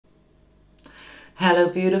Hello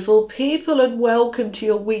beautiful people, and welcome to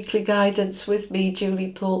your weekly guidance with me,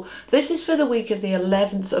 Julie Poole. This is for the week of the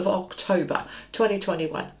 11th of October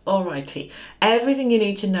 2021. Alrighty, everything you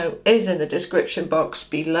need to know is in the description box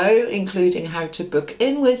below, including how to book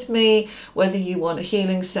in with me, whether you want a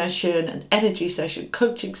healing session, an energy session,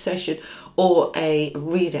 coaching session, or a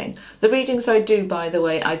reading. The readings I do, by the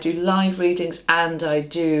way, I do live readings and I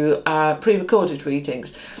do pre-recorded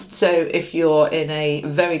readings. So if you're in a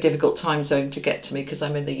very difficult time zone to get to me, because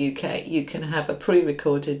I'm in the UK, you can have a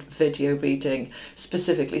pre-recorded video reading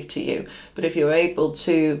specifically to you. But if you're able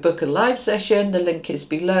to book a live session, the link is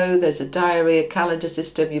below. There's a diary, a calendar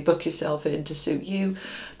system, you book yourself in to suit you,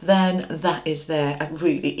 then that is there and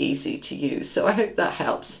really easy to use. So I hope that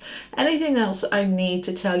helps. Anything else I need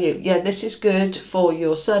to tell you? Yeah, this is good for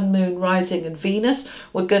your sun, moon, rising and Venus.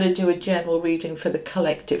 We're going to do a general reading for the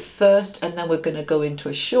collective first, and then we're going to go into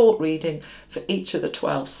a short reading for each of the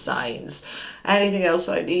 12 signs. Anything else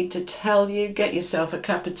I need to tell you? Get yourself a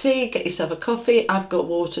cup of tea, get yourself a coffee. I've got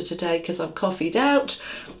water today because I'm coffeeed out.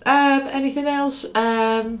 Anything else?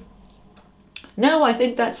 No, I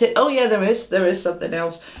think that's it. Oh yeah, there is something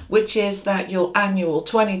else, which is that your annual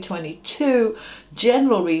 2022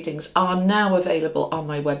 general readings are now available on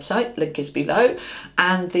my website. Link is below.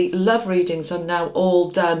 And the love readings are now all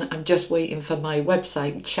done. I'm just waiting for my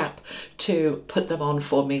website chap to put them on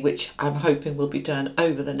for me, which I'm hoping will be done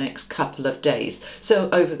over the next couple of days. So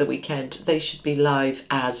over the weekend, they should be live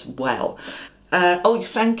as well. Oh,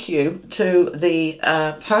 thank you to the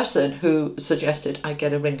person who suggested I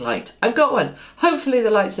get a ring light. I've got one. Hopefully the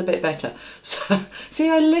light's a bit better. So, see,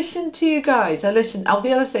 I listened to you guys. Oh,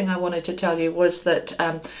 the other thing I wanted to tell you was that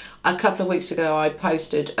a couple of weeks ago I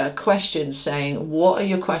posted a question saying, what are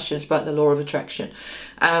your questions about the law of attraction?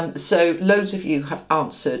 So loads of you have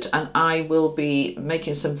answered, and I will be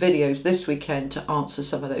making some videos this weekend to answer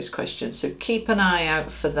some of those questions. So keep an eye out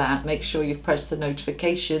for that. Make sure you've pressed the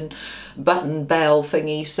notification button, bell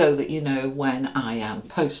thingy, so that you know when I am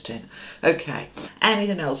posting. Okay,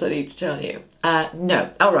 anything else I need to tell you?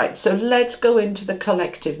 No. All right, so let's go into the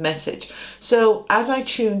collective message. So as I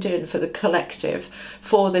tuned in for the collective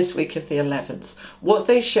for this week of the 11th, what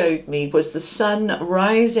they showed me was the sun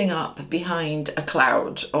rising up behind a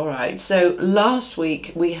cloud. All right, so last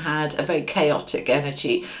week we had a very chaotic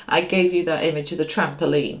energy. I gave you that image of the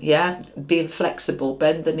trampoline, yeah, being flexible,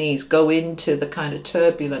 bend the knees, go into the kind of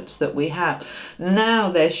turbulence that we have.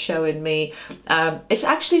 Now they're showing me it's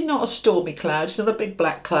actually not a stormy cloud, it's not a big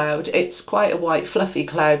black cloud, it's quite a white fluffy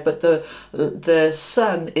cloud, but the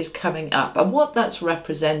sun is coming up, and what that's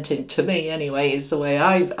representing to me anyway, is the way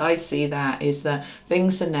I see that, is that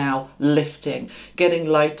things are now lifting, getting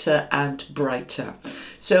lighter and brighter.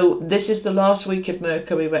 So this is the last week of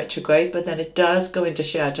Mercury retrograde, but then it does go into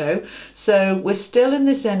shadow. So we're still in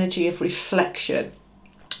this energy of reflection,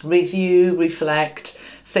 review, reflect,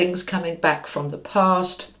 things coming back from the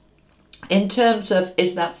past. In terms of,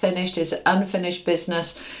 is that finished? Is it unfinished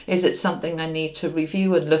business? Is it something I need to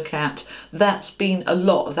review and look at? That's been a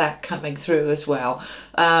lot of that coming through as well.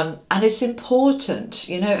 And it's important,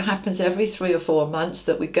 you know, it happens every 3 or 4 months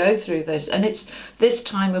that we go through this. And it's this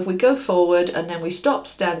time of we go forward and then we stop,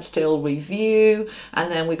 stand still, review,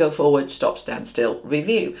 and then we go forward, stop, stand still,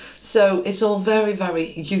 review. So it's all very,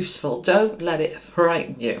 very useful. Don't let it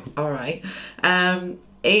frighten you, all right?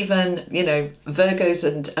 Even, you know, Virgos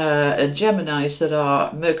and Geminis that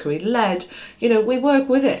are Mercury led, you know, we work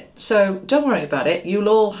with it. So don't worry about it. You'll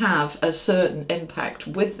all have a certain impact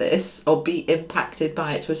with this, or be impacted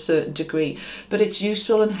by it to a certain degree, but it's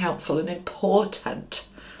useful and helpful and important.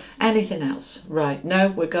 Anything else? Right, no,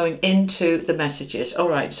 we're going into the messages. All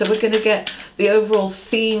right, so we're going to get the overall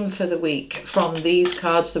theme for the week from these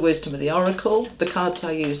cards, the Wisdom of the Oracle. The cards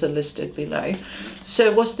I use are listed below.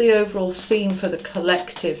 So what's the overall theme for the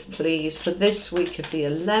collective, please, for this week of the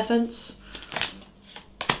 11th?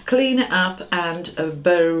 Clean it up and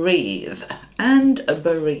breathe. And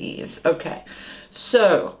breathe. Okay,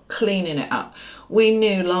 so cleaning it up. We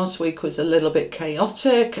knew last week was a little bit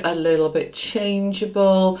chaotic, a little bit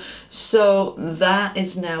changeable, so that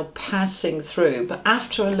is now passing through. But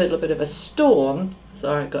after a little bit of a storm,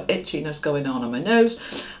 sorry, I've got itchiness going on my nose.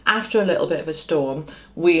 After a little bit of a storm,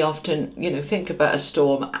 we often, you know, think about a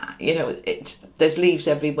storm, you know, there's leaves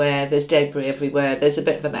everywhere, there's debris everywhere, there's a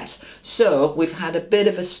bit of a mess. So we've had a bit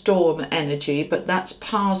of a storm energy, but that's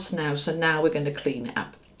passed now, so now we're going to clean it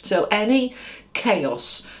up. So any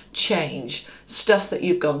chaos, change, stuff that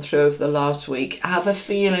you've gone through over the last week, have a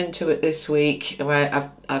feel into it this week,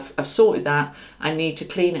 where I've sorted that, I need to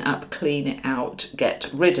clean it up, clean it out, get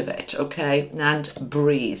rid of it, okay? And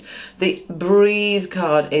breathe. The breathe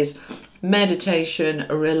card is meditation,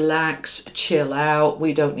 relax, chill out.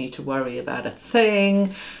 We don't need to worry about a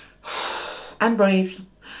thing. And breathe,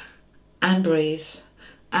 and breathe,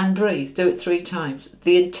 and breathe. Do it 3 times.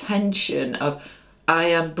 The intention of I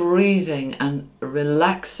am breathing and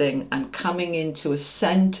relaxing and coming into a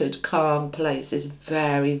centered, calm place is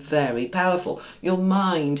very, very powerful. Your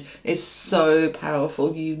mind is so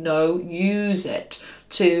powerful, you know, use it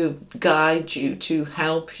to guide you, to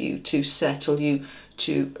help you, to settle you,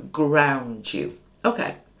 to ground you.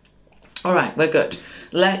 Okay. All right, we're good.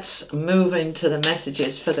 Let's move into the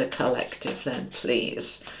messages for the collective then,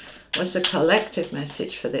 please. What's the collective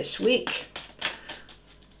message for this week?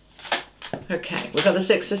 Okay, we've got the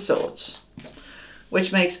 6 of Swords,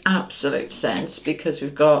 which makes absolute sense because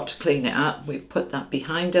we've got to clean it up. We've put that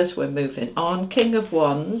behind us. We're moving on. King of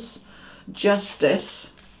Wands,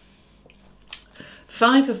 Justice,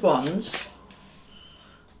 5 of Wands,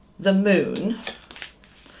 the Moon,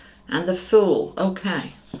 and the Fool.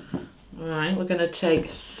 Okay. All right, we're going to take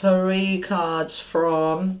 3 cards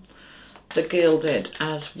from the Gilded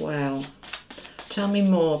as well. Tell me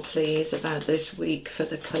more, please, about this week for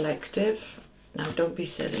the collective. Now, don't be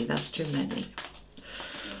silly. That's too many.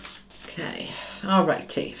 Okay.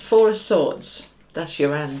 Alrighty. 4 of Swords. That's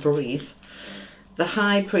your hand. Breathe. The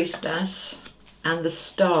High Priestess and the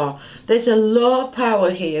Star. There's a lot of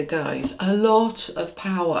power here, guys. A lot of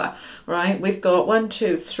power, right? We've got 1,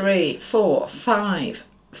 2, 3, 4, 5.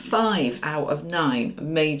 5 out of 9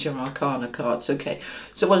 major arcana cards. Okay,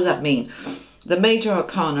 so what does that mean? The major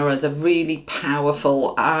arcana are the really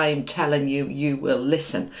powerful, I'm telling you, you will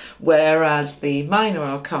listen. Whereas the minor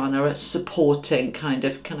arcana are supporting, kind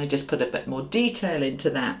of, can I just put a bit more detail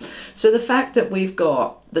into that? So the fact that we've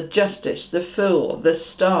got the Justice, the Fool, the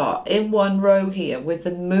Star in one row here with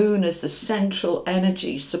the Moon as the central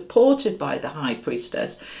energy supported by the High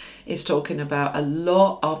Priestess is talking about a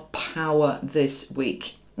lot of power this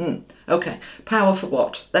week. Okay, power for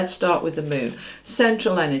what? Let's start with the Moon.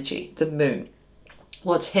 Central energy, the Moon.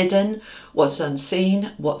 What's hidden, what's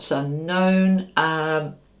unseen, what's unknown.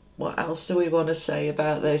 What else do we want to say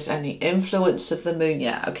about this? Any influence of the Moon?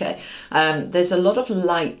 Yeah, okay. There's a lot of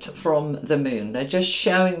light from the Moon. They're just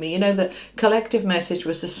showing me, you know, the collective message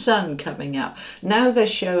was the sun coming up. Now they're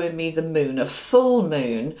showing me the Moon, a full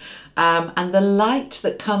moon, and the light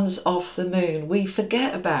that comes off the Moon we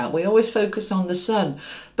forget about. We always focus on the sun,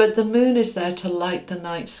 but the Moon is there to light the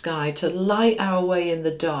night sky, to light our way in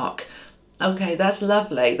the dark. Okay, that's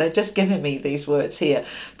lovely. They're just giving me these words here.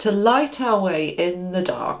 To light our way in the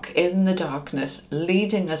dark, in the darkness,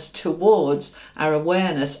 leading us towards our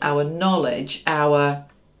awareness, our knowledge, our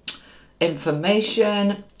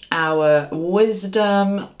information, our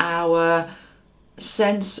wisdom, our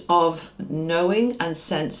sense of knowing and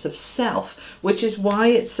sense of self, which is why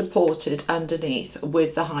it's supported underneath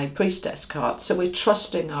with the High Priestess card. So we're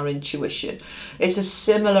trusting our intuition. It's a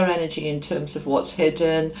similar energy in terms of what's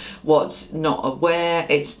hidden, what's not aware.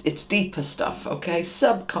 It's deeper stuff, okay,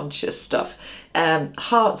 subconscious stuff,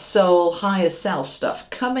 heart, soul, higher self stuff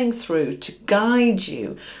coming through to guide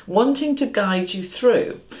you, wanting to guide you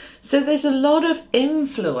through. So there's a lot of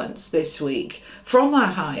influence this week from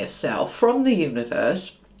our higher self, from the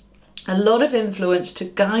universe, a lot of influence to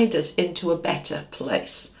guide us into a better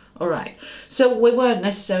place. All right, so we weren't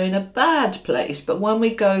necessarily in a bad place, but when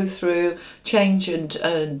we go through change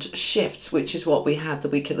and shifts, which is what we had the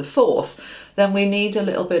week of the 4th, then we need a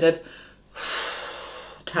little bit of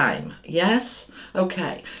time. Yes?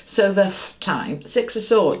 Okay, so the time, 6 of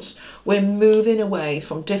Swords, we're moving away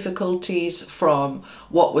from difficulties, from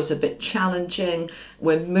what was a bit challenging.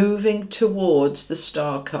 We're moving towards the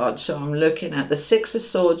Star card. So I'm looking at the 6 of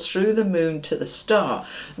Swords through the Moon to the Star.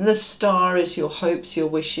 And the Star is your hopes, your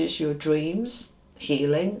wishes, your dreams,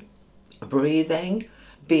 healing, breathing,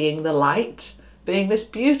 being the light, being this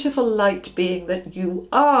beautiful light being that you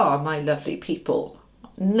are, my lovely people.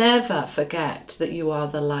 Never forget that you are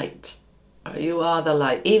the light. You are the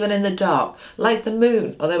light, even in the dark, like the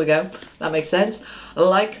Moon. Oh, there we go. That makes sense.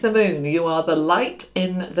 Like the Moon, you are the light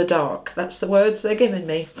in the dark. That's the words they're giving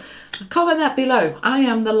me. Comment that below. I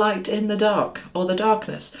am the light in the dark, or the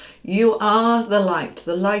darkness. You are the light.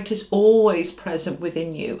 The light is always present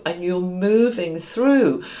within you, and you're moving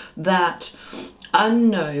through that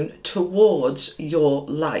unknown towards your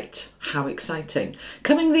light. How exciting.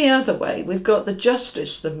 Coming the other way, we've got the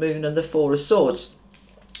Justice, the Moon, and the 4 of Swords.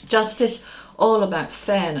 Justice, all about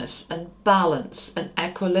fairness and balance and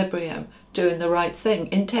equilibrium, doing the right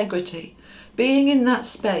thing, integrity, being in that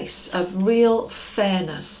space of real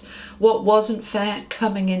fairness. What wasn't fair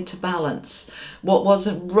coming into balance, what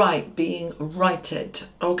wasn't right being righted.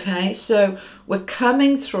 Okay, so we're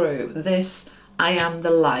coming through this I am the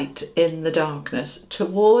light in the darkness,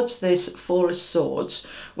 towards this Four of Swords,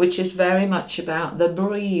 which is very much about the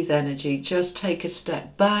breathe energy. Just take a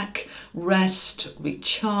step back, rest,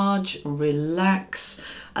 recharge, relax,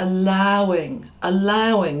 allowing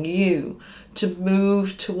you to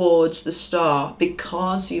move towards the star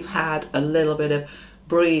because you've had a little bit of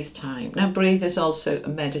breathe time. Now breathe is also a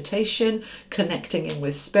meditation, connecting in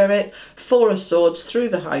with spirit. Four of Swords through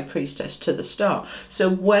the High Priestess to the star. So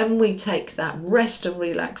when we take that rest and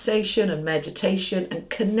relaxation and meditation and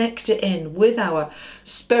connect it in with our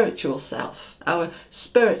spiritual self, our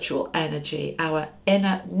spiritual energy, our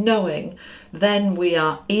inner knowing, then we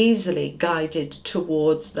are easily guided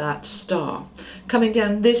towards that star. Coming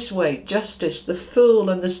down this way, Justice, the Fool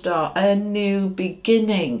and the Star, a new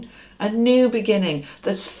beginning. A new beginning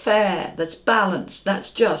that's fair, that's balanced, that's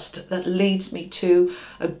just, that leads me to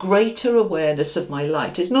a greater awareness of my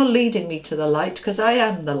light. It's not leading me to the light because I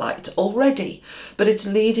am the light already, but it's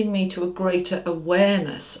leading me to a greater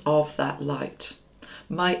awareness of that light.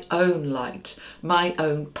 My own light, my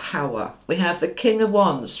own power. We have the King of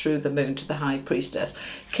Wands through the Moon to the High Priestess.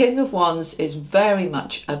 King of Wands is very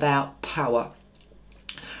much about power.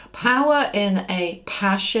 Power in a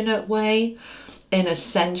passionate way, in a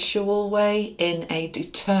sensual way, in a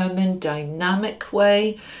determined, dynamic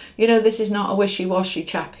way. You know, this is not a wishy-washy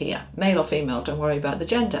chap here, male or female, don't worry about the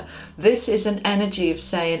gender. This is an energy of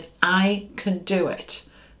saying, I can do it.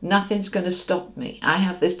 Nothing's going to stop me. I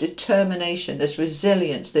have this determination, this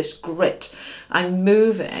resilience, this grit. I'm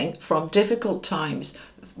moving from difficult times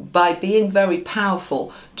by being very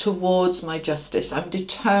powerful towards my justice. I'm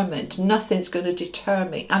determined. Nothing's going to deter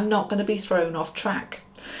me. I'm not going to be thrown off track.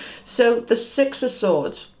 So the Six of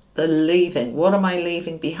Swords, the leaving. What am I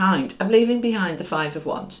leaving behind? I'm leaving behind the Five of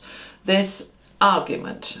Wands. This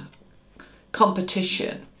argument,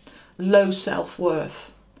 competition, low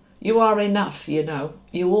self-worth. You are enough, you know.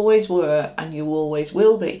 You always were and you always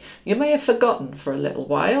will be. You may have forgotten for a little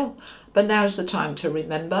while, but now's the time to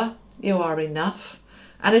remember you are enough.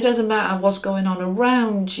 And it doesn't matter what's going on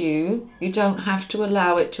around you. You don't have to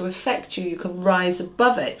allow it to affect you. You can rise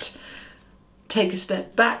above it. Take a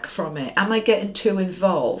step back from it. Am I getting too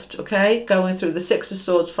involved? Okay, going through the Six of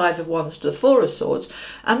Swords, Five of Wands to the Four of Swords.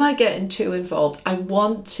 Am I getting too involved? I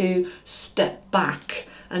want to step back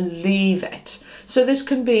and leave it. So this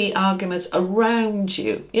can be arguments around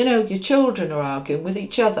you. You know, your children are arguing with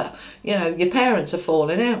each other. You know, your parents are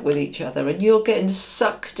falling out with each other and you're getting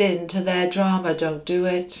sucked into their drama. Don't do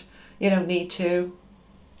it. You don't need to.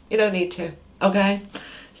 You don't need to. Okay?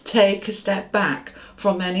 Take a step back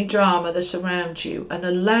from any drama that surrounds you and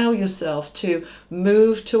allow yourself to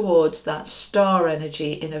move towards that star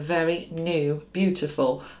energy in a very new,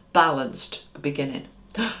 beautiful, balanced beginning.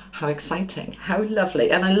 How exciting, how lovely.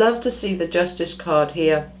 And I love to see the Justice card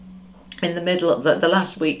here in the middle of the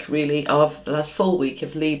last week, really, of the last full week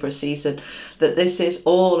of Libra season, that this is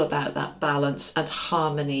all about that balance and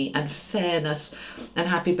harmony and fairness. And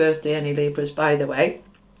happy birthday, any Libras, by the way,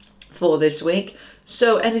 for this week.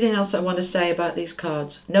 So anything else I want to say about these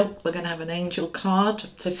cards? Nope, we're going to have an angel card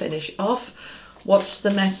to finish off. What's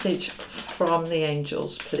the message from the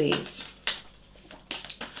angels, please?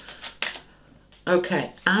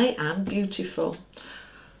 Okay, I am beautiful.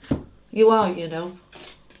 You are, you know.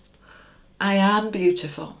 I am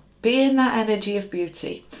beautiful. Be in that energy of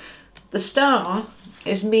beauty. The star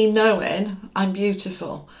is me knowing I'm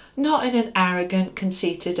beautiful. Not in an arrogant,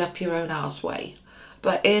 conceited, up your own arse way.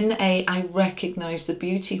 But in a, I recognise the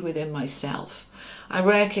beauty within myself. I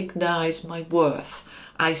recognise my worth.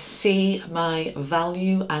 I see my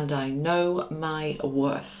value and I know my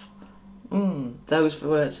worth. Those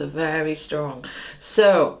words are very strong.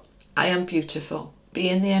 So, I am beautiful. Be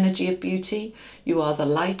in the energy of beauty. You are the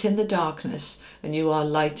light in the darkness and you are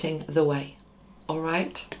lighting the way. All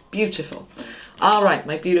right? Beautiful. All right,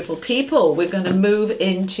 my beautiful people, we're going to move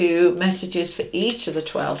into messages for each of the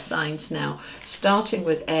 12 signs now, starting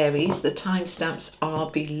with Aries. The timestamps are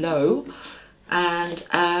below, and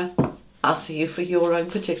I'll see you for your own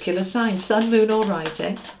particular sign, sun, moon, or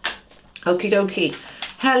rising. Okie dokie.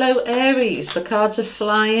 Hello, Aries. The cards are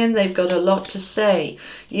flying. They've got a lot to say.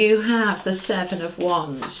 You have the Seven of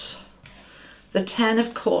Wands, the Ten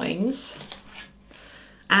of Coins,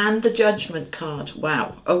 and the Judgment card.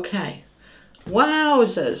 Wow. Okay.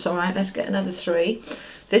 Wowzers. All right, let's get another three.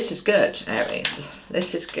 This is good, Aries.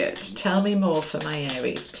 This is good. Tell me more for my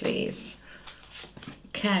Aries, please.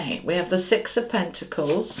 Okay, we have the Six of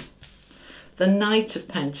Pentacles, the Knight of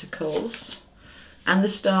Pentacles, and the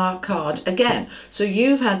Star card again. So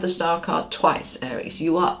you've had the Star card twice, Aries.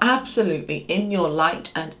 You are absolutely in your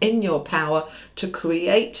light and in your power to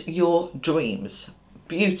create your dreams.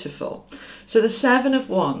 Beautiful. So the Seven of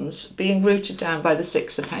Wands being rooted down by the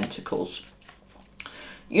Six of Pentacles.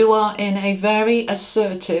 You are in a very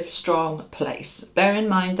assertive, strong place. Bear in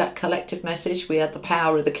mind that collective message. We had the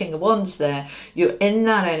power of the King of Wands there. You're in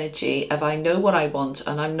that energy of I know what I want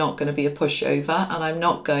and I'm not going to be a pushover and I'm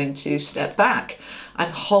not going to step back.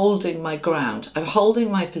 I'm holding my ground. I'm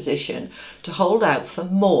holding my position to hold out for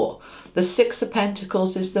more. The Six of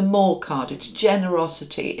Pentacles is the more card. It's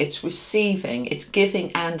generosity, it's receiving, it's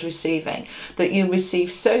giving and receiving. That you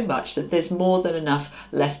receive so much that there's more than enough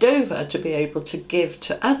left over to be able to give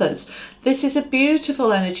to others. This is a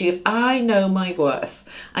beautiful energy of I know my worth,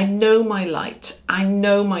 I know my light, I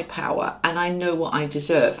know my power, and I know what I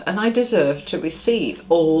deserve. And I deserve to receive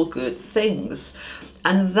all good things.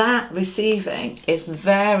 And that receiving is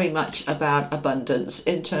very much about abundance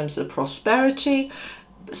in terms of prosperity,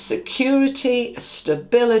 security,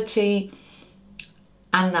 stability,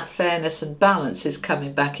 and that fairness and balance is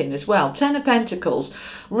coming back in as well. Ten of Pentacles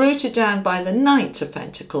rooted down by the Knight of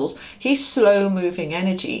Pentacles. He's slow moving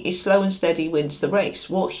energy. He's slow and steady, wins the race.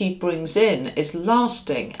 What he brings in is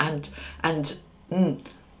lasting and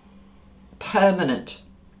permanent,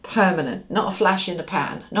 not a flash in the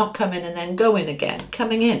pan, not coming and then going again,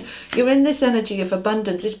 coming in. You're in this energy of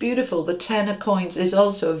abundance. It's beautiful. The Ten of Coins is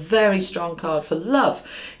also a very strong card for love.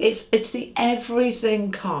 It's the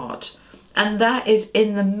everything card. And that is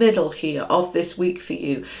in the middle here of this week for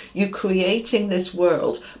you. You creating this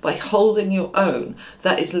world by holding your own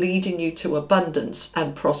that is leading you to abundance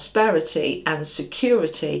and prosperity and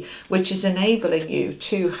security, which is enabling you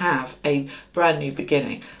to have a brand new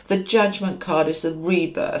beginning. The Judgment card is the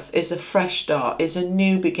rebirth, is a fresh start, is a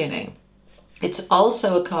new beginning. It's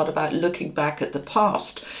also a card about looking back at the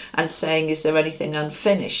past and saying, is there anything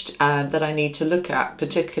unfinished that I need to look at?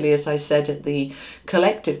 Particularly, as I said in the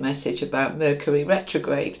collective message about Mercury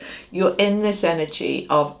retrograde, you're in this energy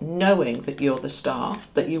of knowing that you're the star,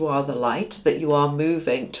 that you are the light, that you are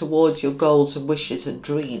moving towards your goals and wishes and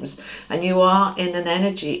dreams. And you are in an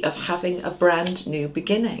energy of having a brand new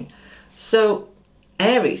beginning. So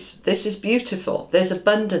Aries, this is beautiful. There's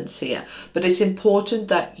abundance here, but it's important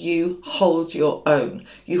that you hold your own.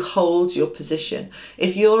 You hold your position.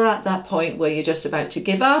 If you're at that point where you're just about to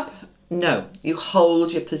give up, no, you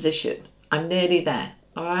hold your position. I'm nearly there.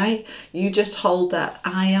 All right. You just hold that.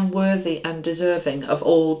 I am worthy and deserving of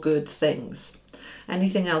all good things.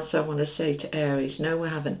 Anything else I want to say to Aries? No, we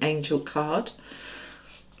have an angel card.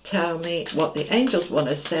 Tell me what the angels want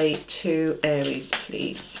to say to Aries,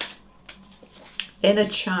 please. Inner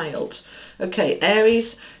child. Okay,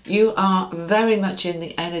 Aries, you are very much in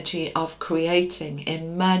the energy of creating,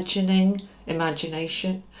 imagination,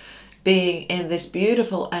 being in this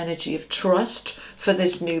beautiful energy of trust for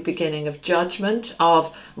this new beginning of judgment,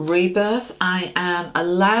 of rebirth. I am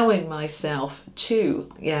allowing myself to,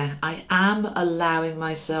 I am allowing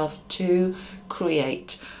myself to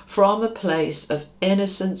create from a place of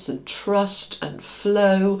innocence and trust and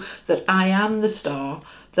flow, that I am the star,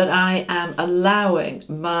 that I am allowing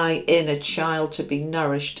my inner child to be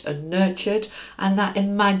nourished and nurtured, and that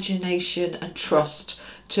imagination and trust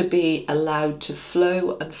to be allowed to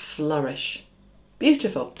flow and flourish.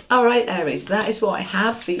 Beautiful. All right, Aries, that is what I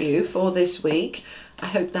have for you for this week. I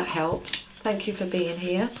hope that helps. Thank you for being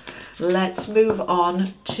here. Let's move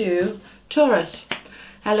on to Taurus.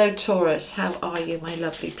 Hello, Taurus. How are you, my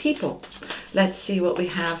lovely people? Let's see what we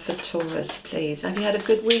have for Taurus, please. Have you had a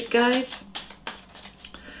good week, guys?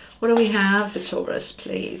 What do we have for Taurus,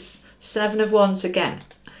 please? Seven of Wands again.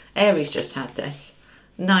 Aries just had this.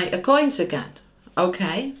 Knight of Coins again.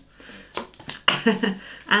 Okay.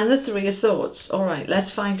 And the Three of Swords. All right,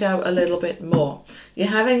 let's find out a little bit more. You're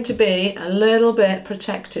having to be a little bit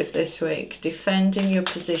protective this week, defending your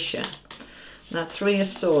position. Now, Three of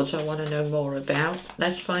Swords I want to know more about.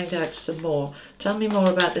 Let's find out some more. Tell me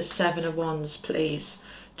more about the Seven of Wands, please.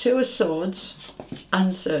 Two of Swords,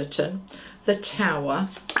 uncertain. The Tower.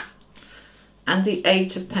 And the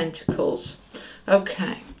Eight of Pentacles.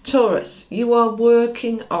 Okay, Taurus, you are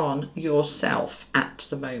working on yourself at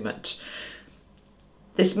the moment.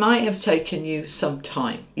 This might have taken you some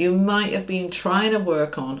time. You might have been trying to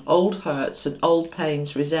work on old hurts and old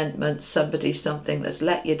pains, resentment, something that's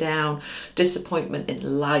let you down, disappointment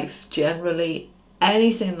in life, generally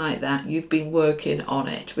anything like that. You've been working on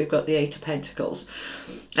it. We've got the Eight of Pentacles.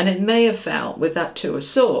 And it may have felt with that Two of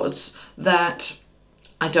Swords that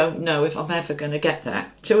I don't know if I'm ever going to get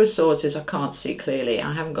there. Two of Swords is I can't see clearly.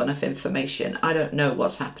 I haven't got enough information. I don't know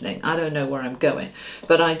what's happening. I don't know where I'm going.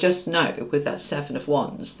 But I just know with that Seven of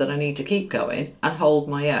Wands that I need to keep going and hold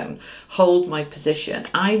my own, hold my position.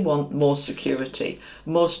 I want more security,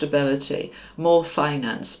 more stability, more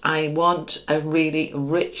finance. I want a really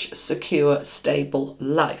rich, secure, stable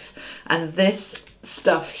life. And this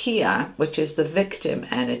stuff here, which is the victim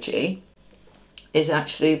energy, is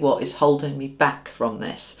actually what is holding me back from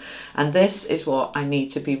this. And this is what I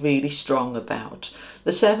need to be really strong about.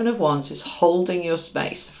 The Seven of Wands is holding your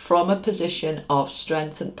space from a position of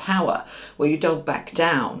strength and power where you don't back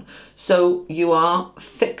down. So you are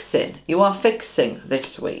fixing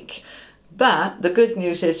this week. But the good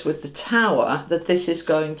news is with the Tower that this is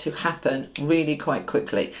going to happen really quite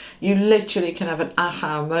quickly. You literally can have an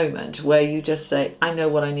aha moment where you just say, I know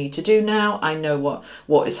what I need to do now. I know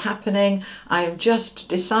what is happening. I am just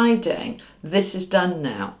deciding this is done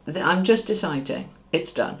now. I'm just deciding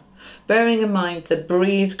it's done. Bearing in mind the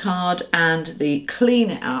Breathe card and the Clean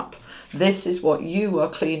It Up, this is what you are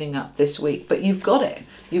cleaning up this week, but you've got it.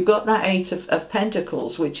 You've got that Eight of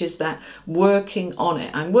Pentacles, which is that working on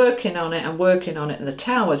it. I'm working on it, I'm working on it, and the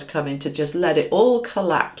Tower's coming to just let it all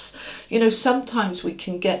collapse. You know, sometimes we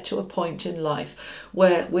can get to a point in life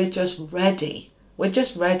where we're just ready. We're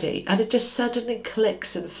just ready, and it just suddenly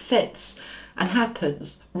clicks and fits and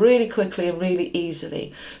happens really quickly and really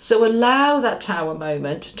easily. So allow that Tower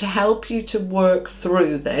moment to help you to work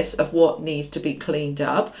through this of what needs to be cleaned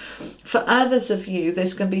up. For others of you,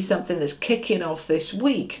 there's going to be something that's kicking off this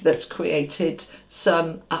week that's created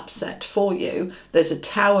some upset for you. There's a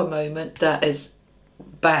Tower moment that is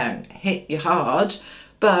bang, hit you hard,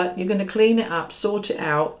 but you're going to clean it up, sort it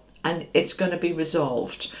out, and it's going to be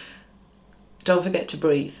resolved. Don't forget to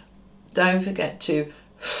breathe. Don't forget to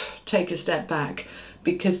take a step back,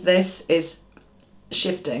 because this is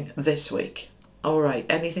shifting this week. All right,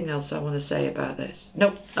 anything else I want to say about this?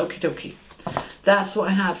 Nope, okie dokie. That's what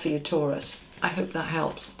I have for you, Taurus. I hope that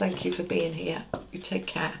helps. Thank you for being here. You take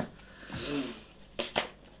care.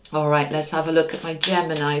 All right, let's have a look at my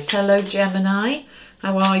Geminis. Hello, Gemini.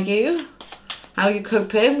 How are you? How are you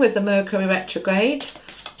coping with the Mercury retrograde?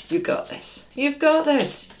 You got this. You've got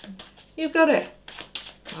this. You've got it.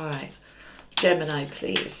 All right. Gemini,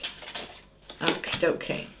 please.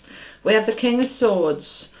 Okay. We have the King of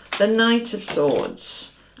Swords, the Knight of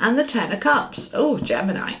Swords, and the Ten of Cups. Oh,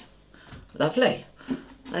 Gemini. Lovely.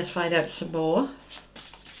 Let's find out some more.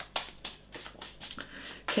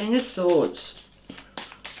 King of Swords.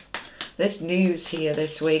 There's news here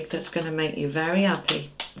this week that's going to make you very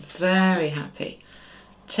happy. Very happy.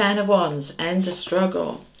 Ten of Wands, end of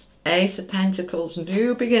struggle. Ace of Pentacles,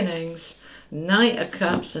 new beginnings. Knight of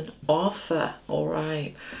Cups, an offer. All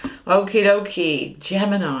right. Okie dokie.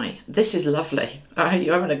 Gemini. This is lovely. All right,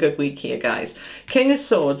 you're having a good week here, guys. King of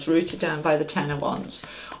Swords, rooted down by the Ten of Wands.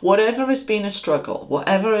 Whatever has been a struggle,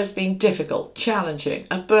 whatever has been difficult, challenging,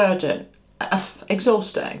 a burden,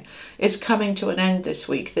 exhausting, is coming to an end this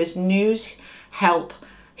week. There's news, help,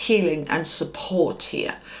 healing, and support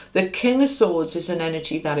here. The King of Swords is an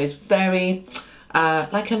energy that is very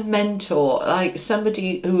like a mentor, like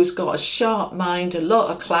somebody who's got a sharp mind, a lot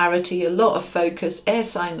of clarity, a lot of focus, air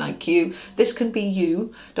sign like you. This can be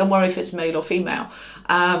you. Don't worry if it's male or female.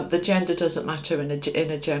 The gender doesn't matter in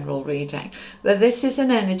a general reading. But this is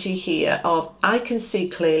an energy here of, I can see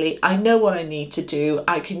clearly, I know what I need to do,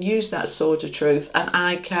 I can use that sword of truth, and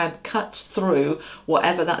I can cut through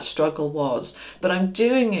whatever that struggle was. But I'm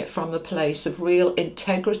doing it from a place of real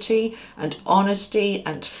integrity and honesty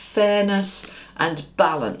and fairness and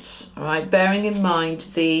balance. All right, bearing in mind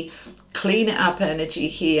the Clean It Up energy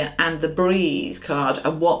here and the Breathe card,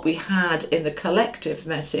 and what we had in the collective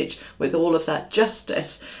message with all of that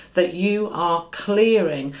justice, that you are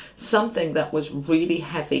clearing something that was really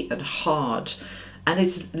heavy and hard, and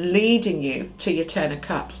it's leading you to your Ten of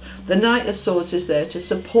Cups. The Knight of Swords is there to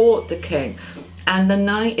support the King, and the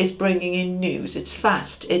Knight is bringing in news. It's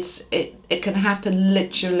fast. It can happen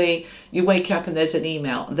literally. You wake up and there's an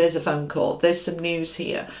email, there's a phone call, there's some news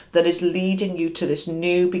here that is leading you to this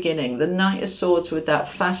new beginning. The Knight of Swords with that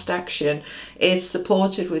fast action is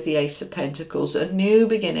supported with the Ace of Pentacles, a new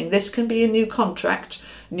beginning. This can be a new contract,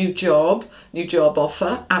 new job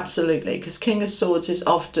offer, absolutely, because King of Swords is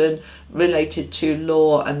often related to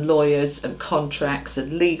law and lawyers and contracts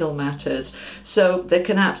and legal matters. So there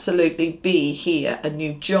can absolutely be here a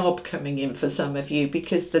new job coming in for some of you,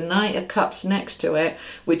 because the Knight of Cups next to it,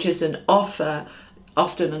 which is an offer,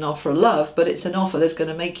 often an offer of love, but it's an offer that's going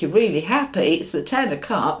to make you really happy. It's the Ten of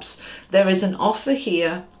Cups. There is an offer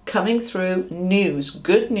here coming through, news,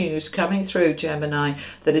 good news coming through, Gemini,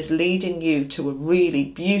 that is leading you to a really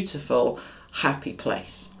beautiful, happy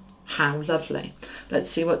place. How lovely.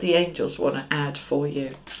 Let's see what the angels want to add for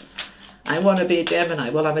you. I want to be a Gemini.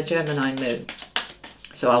 Well, I'm a Gemini moon,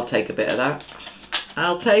 so I'll take a bit of that.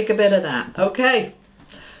 I'll take a bit of that. Okay,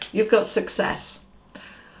 you've got success.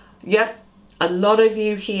 Yep, a lot of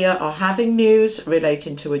you here are having news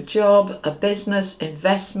relating to a job, a business,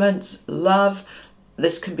 investments, love.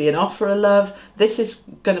 This can be an offer of love. This is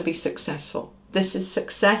going to be successful. This is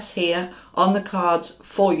success here on the cards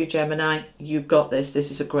for you, Gemini. You've got this. This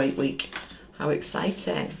is a great week. How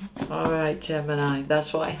exciting. All right, Gemini,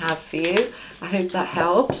 that's what I have for you. I hope that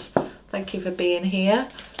helps. Thank you for being here.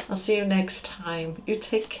 I'll see you next time. You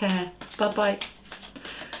take care. Bye-bye.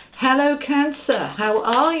 Hello, Cancer. How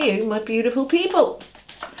are you, my beautiful people?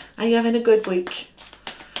 Are you having a good week?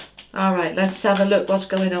 All right, let's have a look what's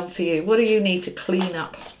going on for you. What do you need to clean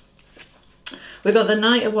up? We've got the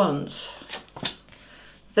Knight of Wands,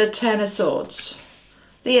 the Ten of Swords,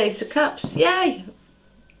 the Ace of Cups. Yay!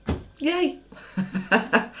 Yay!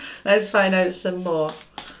 Let's find out some more.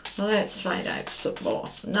 Let's find out some more.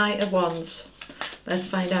 Knight of Wands. Let's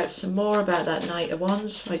find out some more about that Knight of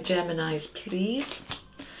Wands. My Geminis, please.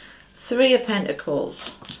 Three of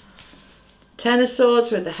Pentacles. Ten of Swords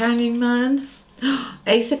with the Hanging Man.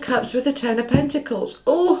 Ace of Cups with the Ten of Pentacles.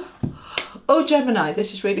 Oh, oh, Gemini,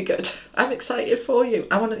 this is really good. I'm excited for you.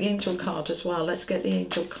 I want the angel card as well. Let's get the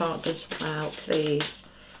angel card as well, please.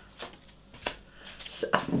 So,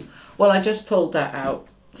 well, I just pulled that out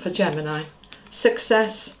for Gemini.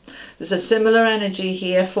 Success. There's a similar energy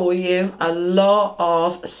here for you. A lot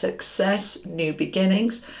of success, new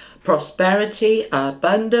beginnings, prosperity,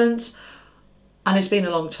 abundance, and it's been a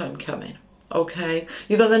long time coming. Okay,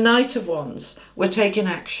 you've got the Knight of Wands. We're taking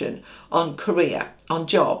action on career, on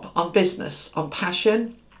job, on business, on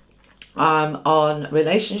passion, on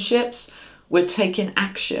relationships. We're taking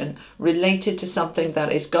action related to something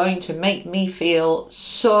that is going to make me feel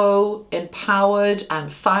so empowered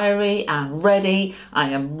and fiery and ready. I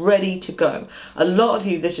am ready to go. A lot of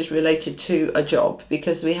you, this is related to a job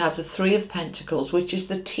because we have the Three of Pentacles, which is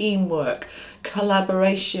the teamwork,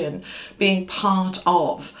 collaboration, being part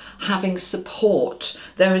of, having support.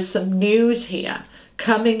 There is some news here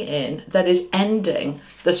coming in that is ending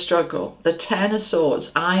the struggle. The Ten of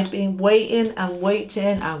Swords. I've been waiting and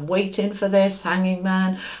waiting and waiting for this, Hanging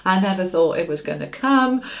Man. I never thought it was going to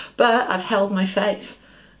come, but I've held my faith.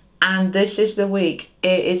 And this is the week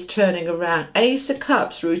it is turning around. Ace of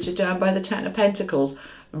Cups rooted down by the Ten of Pentacles.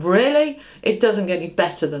 Really? It doesn't get any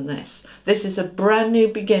better than this. This is a brand new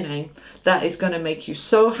beginning that is going to make you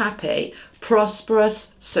so happy,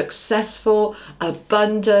 prosperous, successful,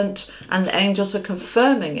 abundant, and the angels are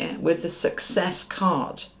confirming it with the success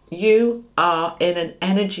card. You are in an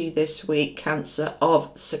energy this week, Cancer,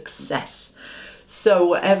 of success. So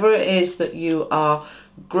whatever it is that you are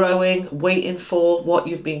growing, waiting for, what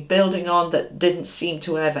you've been building on that didn't seem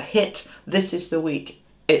to ever hit, this is the week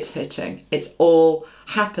it's hitting. It's all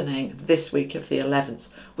happening this week of the 11th,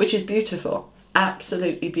 which is beautiful.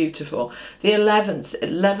 Absolutely beautiful. The 11th,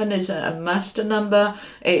 11 is a master number.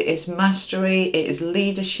 It is mastery, it is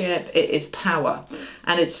leadership, it is power.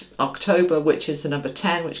 And it's October, which is the number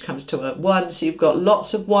 10, which comes to a 1. So you've got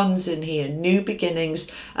lots of ones in here, new beginnings,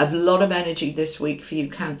 a lot of energy this week for you,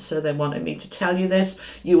 Cancer. They wanted me to tell you this.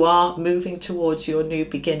 You are moving towards your new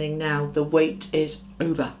beginning now. The wait is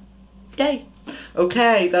over. Yay.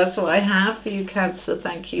 Okay, that's what I have for you, Cancer.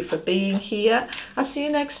 Thank you for being here. I'll see you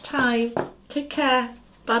next time. Take care.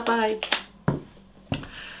 Bye-bye.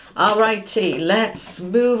 Alrighty, let's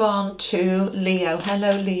move on to Leo.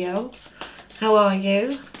 Hello, Leo. How are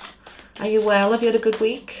you? Are you well? Have you had a good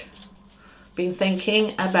week? Been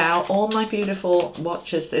thinking about all my beautiful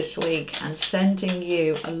watchers this week and sending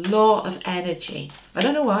you a lot of energy. I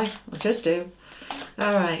don't know why, I just do.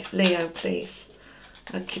 All right, Leo, please.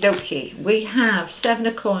 Okie dokie. We have 7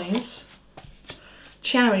 of Coins,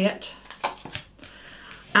 Chariot,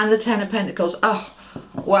 and the Ten of Pentacles. Oh,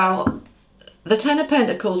 well, the Ten of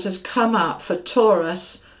Pentacles has come up for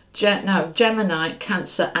Taurus, Gemini,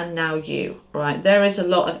 Cancer, and now you. Right, there is a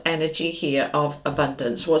lot of energy here of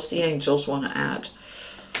abundance. What's the angels want to add?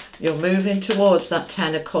 You're moving towards that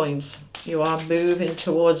 10 of Coins. You are moving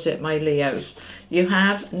towards it, my Leos. You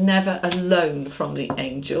have Never Alone from the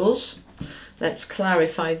angels. Let's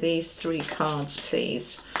clarify these 3 cards,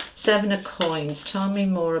 please. 7 of Coins. Tell me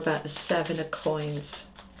more about the 7 of Coins.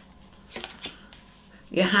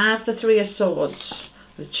 You have the 3 of Swords.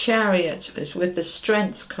 The Chariot is with the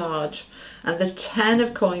Strength card. And the 10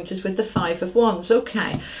 of coins is with the 5 of wands.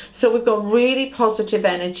 Okay, so we've got really positive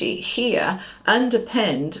energy here,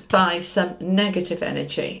 underpinned by some negative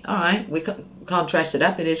energy. All right, we can't dress it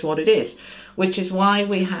up. It is what it is, which is why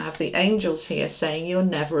we have the angels here saying you're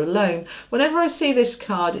never alone. Whenever I see this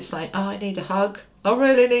card, it's like, oh, I need a hug. I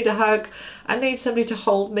really need a hug. I need somebody to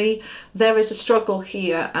hold me. There is a struggle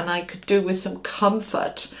here, and I could do with some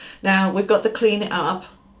comfort. Now, we've got the clean it up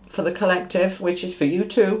for the collective, which is for you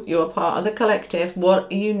too. You're part of the collective.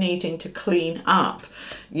 What are you needing to clean up?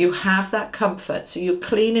 You have that comfort, so you're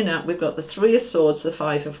cleaning up. We've got the 3 of swords, the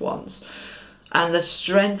 5 of wands, and the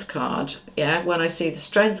strength card. Yeah, when I see the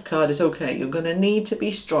strength card is okay, you're going to need to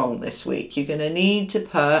be strong this week. You're going to need to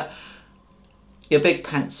put your big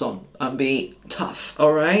pants on and be tough.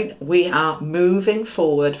 All right, we are moving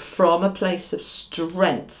forward from a place of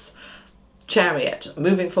strength. Chariot,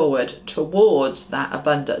 moving forward towards that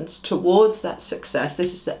abundance, towards that success.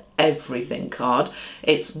 This is the everything card.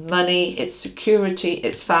 It's money, it's security,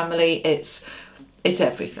 it's family, it's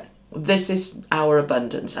everything. This is our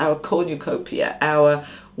abundance, our cornucopia, our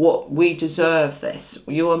what we deserve. This,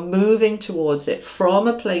 you are moving towards it from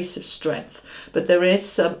a place of strength, but there is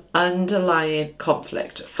some underlying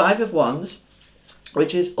conflict. 5 of wands,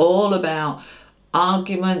 which is all about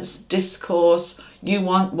arguments, discourse. You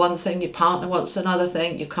want one thing, your partner wants another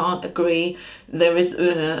thing, you can't agree. There is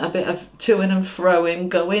a bit of to-ing and fro-ing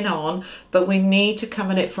going on, but we need to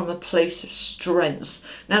come at it from a place of strength.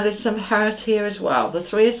 Now, there's some hurt here as well. The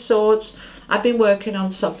 3 of swords, I've been working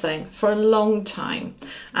on something for a long time.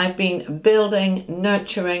 I've been building,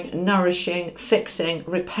 nurturing, nourishing, fixing,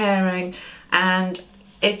 repairing, and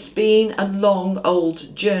it's been a long,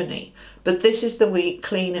 old journey. But this is the week,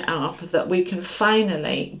 clean it up, that we can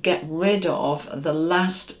finally get rid of the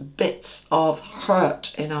last bits of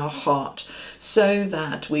hurt in our heart, so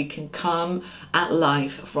that we can come at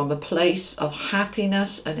life from a place of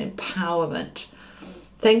happiness and empowerment.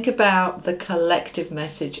 Think about the collective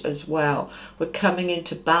message as well. We're coming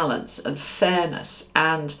into balance and fairness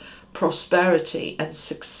and prosperity and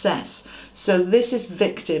success. So this is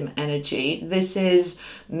victim energy. This is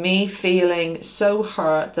me feeling so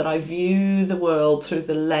hurt that I view the world through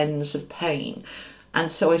the lens of pain. And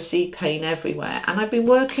so I see pain everywhere. And I've been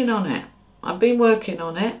working on it. I've been working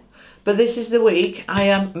on it. But this is the week I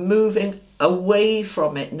am moving away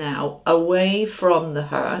from it now, away from the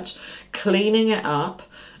hurt, cleaning it up,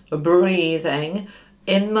 breathing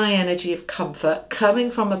in my energy of comfort, coming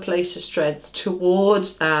from a place of strength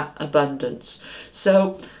towards that abundance.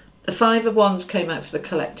 So the 5 of wands came out for the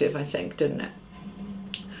collective, I think, didn't it?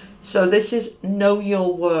 So this is know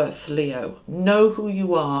your worth, Leo. Know who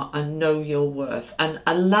you are and know your worth, and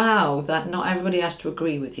allow that not everybody has to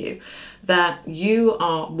agree with you, that you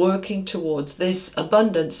are working towards this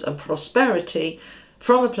abundance and prosperity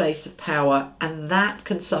from a place of power, and that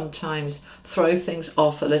can sometimes throw things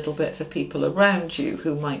off a little bit for people around you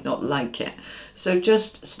who might not like it. So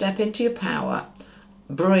just step into your power,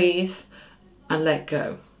 breathe, and let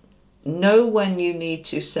go. Know when you need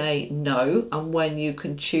to say no, and when you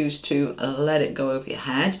can choose to let it go over your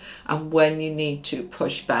head, and when you need to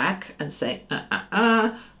push back and say,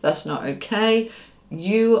 that's not okay.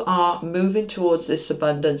 You are moving towards this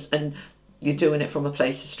abundance, and you're doing it from a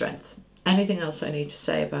place of strength. Anything else I need to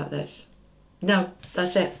say about this? No,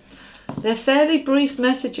 that's it. They're fairly brief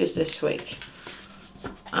messages this week,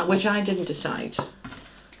 which I didn't decide,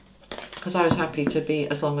 because I was happy to be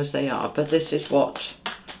as long as they are, but this is what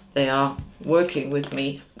they are working with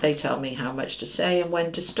me. They tell me how much to say and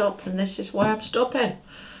when to stop, and this is why I'm stopping.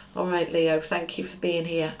 All right, Leo, thank you for being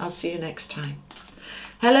here. I'll see you next time.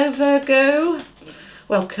 Hello, Virgo.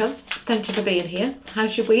 Welcome. Thank you for being here.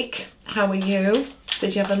 How's your week? How are you?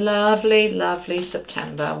 Did you have a lovely, lovely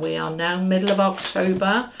September? We are now middle of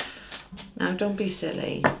October. Now, don't be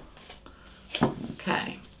silly.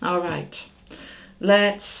 Okay. All right.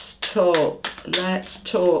 Let's talk. Let's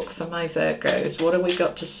talk for my Virgos. What have we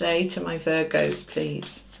got to say to my Virgos,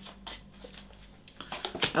 please?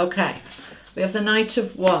 Okay. We have the Knight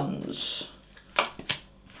of Wands,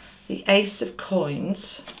 the Ace of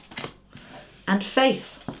Coins, and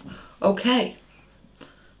Faith. Okay.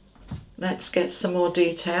 Let's get some more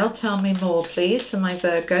detail. Tell me more, please, for my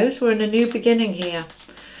Virgos. We're in a new beginning here.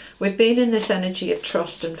 We've been in this energy of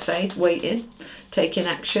trust and faith, waiting, taking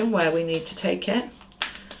action where we need to take it.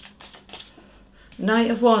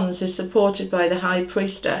 Knight of Wands is supported by the High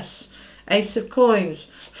Priestess. Ace of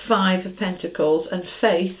Coins, 5 of Pentacles, and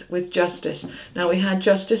Faith with Justice. Now, we had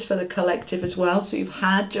Justice for the collective as well, so you've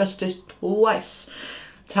had Justice twice.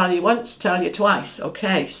 Tell you once, tell you twice.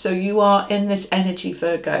 Okay, so you are in this energy,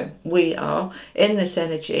 Virgo. We are in this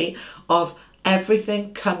energy of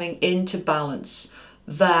everything coming into balance,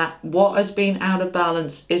 that what has been out of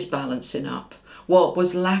balance is balancing up. What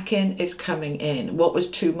was lacking is coming in. What was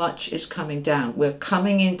too much is coming down. We're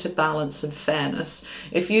coming into balance and fairness.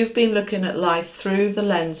 If you've been looking at life through the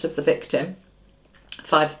lens of the victim,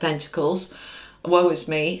 Five of Pentacles, woe is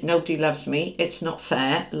me, nobody loves me, it's not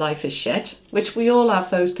fair, life is shit, which we all have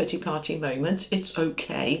those pity party moments. It's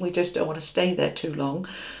okay, we just don't want to stay there too long.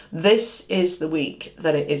 This is the week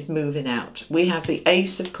that it is moving out. We have the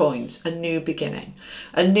Ace of Coins, a new beginning.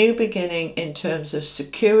 A new beginning in terms of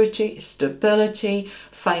security, stability,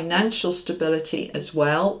 financial stability as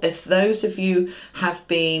well. If those of you have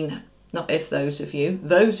been, not if those of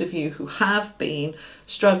you who have been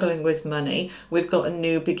struggling with money, we've got a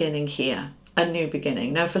new beginning here. A new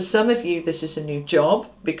beginning. Now for some of you this is a new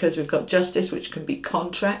job, because we've got Justice, which can be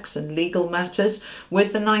contracts and legal matters,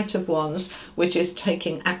 with the Knight of Wands, which is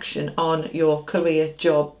taking action on your career,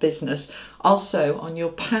 job, business, also on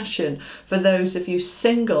your passion. For those of you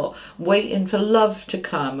single, waiting for love to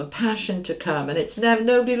come, a passion to come, and it's never,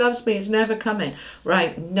 nobody loves me, it's never coming.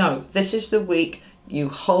 Right, no, this is the week you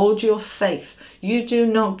hold your faith. You do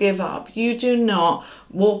not give up. You do not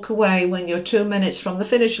walk away when you're 2 minutes from the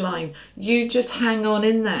finish line. You just hang on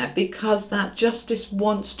in there, because that Justice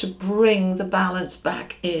wants to bring the balance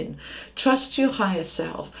back in. Trust your higher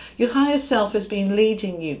self. Your higher self has been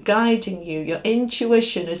leading you, guiding you. Your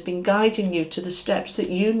intuition has been guiding you to the steps that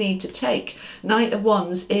you need to take. Knight of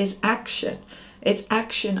Wands is action. It's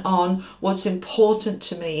action on what's important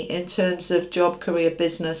to me in terms of job, career,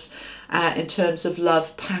 business, in terms of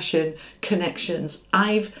love, passion, connections.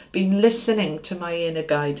 I've been listening to my inner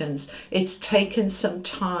guidance. It's taken some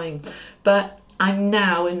time, but I'm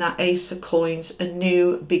now in that Ace of Coins, a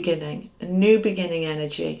new beginning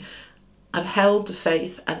energy. I've held the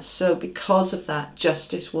faith, and so because of that,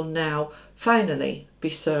 justice will now finally be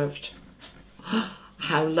served.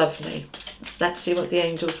 How lovely. Let's see what the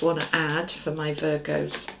angels want to add for my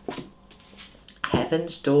Virgos.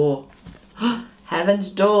 Heaven's door. Heaven's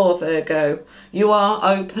door, Virgo. You are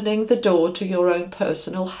opening the door to your own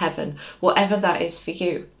personal heaven, whatever that is for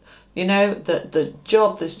you. You know, the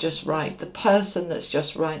job that's just right, the person that's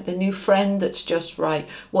just right, the new friend that's just right,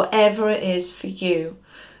 whatever it is for you,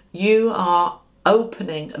 you are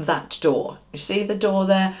opening that door. You see the door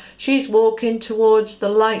there? She's walking towards the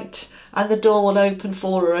light, and the door will open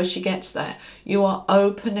for her as she gets there. You are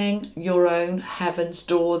opening your own heaven's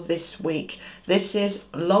door this week. This is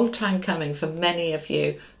a long time coming for many of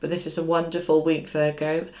you, but this is a wonderful week,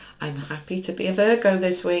 Virgo. I'm happy to be a Virgo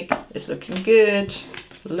this week. It's looking good,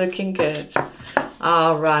 looking good.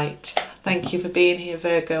 All right. Thank you for being here,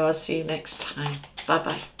 Virgo. I'll see you next time.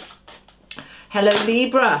 Bye-bye. Hello,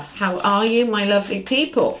 Libra. How are you, my lovely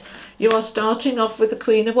people? You are starting off with the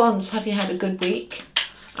Queen of Wands. Have you had a good week?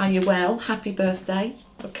 Are you well? Happy birthday.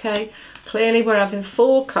 Okay. Clearly we're having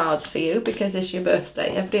 4 cards for you because it's your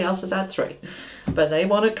birthday. Everybody else has had 3. But they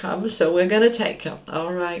want to come, so we're going to take them.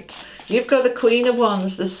 All right. You've got the Queen of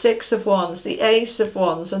Wands, the 6 of Wands, the Ace of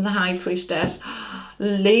Wands, and the High Priestess.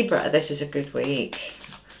 Libra, this is a good week.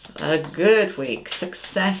 A good week.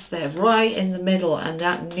 Success there, right in the middle, and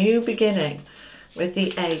that new beginning with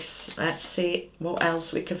the Ace. Let's see what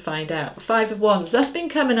else we can find out. 5 of Wands, that's been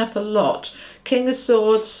coming up a lot. King of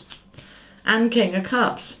Swords and King of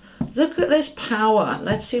Cups. Look at this power.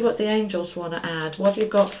 Let's see what the angels want to add. What have you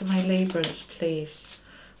got for my Librans, please?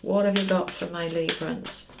 What have you got for my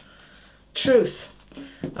Librans? Truth.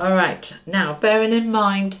 All right, now bearing in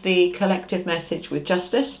mind the collective message with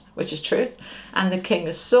Justice, which is truth, and the King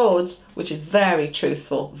of Swords, which is very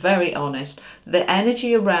truthful, very honest, the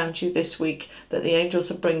energy around you this week that the angels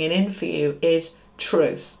are bringing in for you is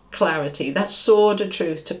truth, clarity, that sword of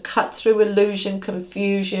truth to cut through illusion,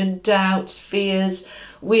 confusion, doubts, fears.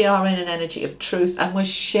 We are in an energy of truth, and we're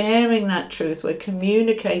sharing that truth. We're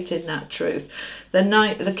communicating that truth.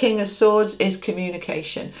 The King of Swords is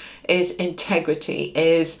communication, is integrity,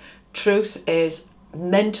 is truth, is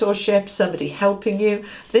mentorship, somebody helping you.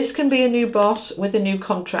 This can be a new boss with a new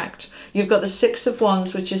contract. You've got the 6 of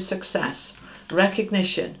Wands, which is success,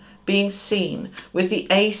 recognition, being seen, with the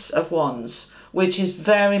Ace of Wands, which is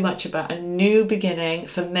very much about a new beginning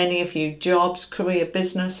for many of you, jobs, career,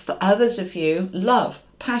 business. For others of you, love,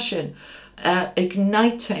 passion,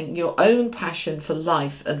 igniting your own passion for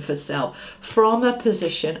life and for self from a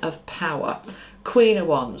position of power. Queen of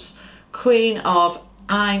Wands, Queen of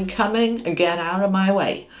I'm coming and get out of my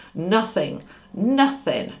way. Nothing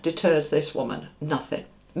deters this woman, nothing.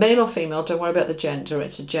 Male or female, don't worry about the gender,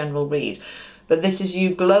 it's a general read. But this is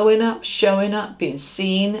you glowing up, showing up, being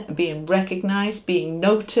seen, being recognized, being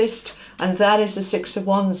noticed. And that is the Six of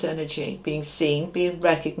Wands energy, being seen, being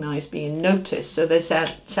recognized, being noticed. So they're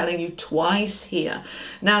telling you twice here.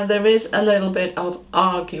 Now, there is a little bit of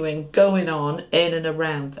arguing going on in and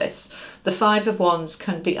around this. The Five of Wands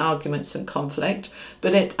can be arguments and conflict,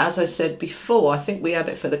 but it, as I said before, I think we had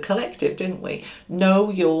it for the collective, didn't we?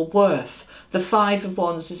 Know your worth. The Five of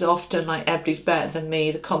Wands is often like, everybody's better than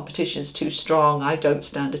me, the competition's too strong, I don't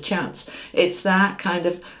stand a chance. It's that kind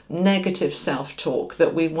of negative self-talk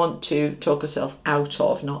that we want to talk ourselves out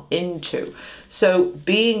of, not into. So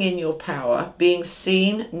being in your power, being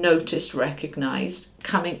seen, noticed, recognized,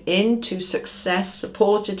 coming into success,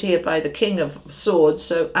 supported here by the King of Swords.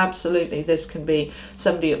 So absolutely, this can be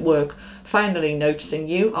somebody at work finally noticing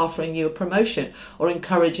you, offering you a promotion, or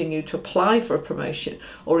encouraging you to apply for a promotion,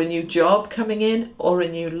 or a new job coming in, or a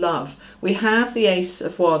new love. We have the Ace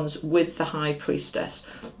of Wands with the High Priestess.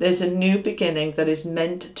 There's a new beginning that is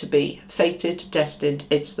meant to be, fated, destined,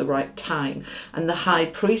 it's the right time. And the High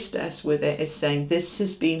Priestess with it is saying this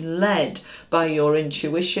has been led by your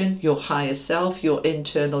intuition, your higher self, your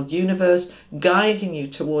internal universe, guiding you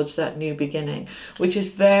towards that new beginning, which is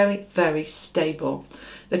very, very stable.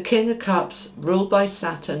 The King of Cups, ruled by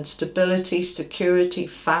Saturn, stability, security,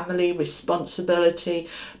 family, responsibility,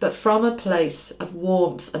 but from a place of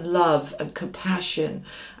warmth and love and compassion,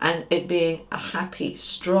 and it being a happy,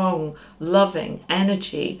 strong, loving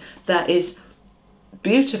energy that is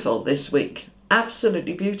beautiful this week.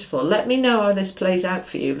 Absolutely beautiful. Let me know how this plays out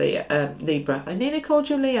for you, Libra. I nearly called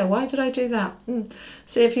you Leo. Why did I do that?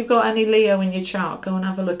 See if you've got any Leo in your chart. Go and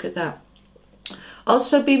have a look at that.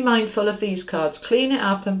 Also be mindful of these cards. Clean it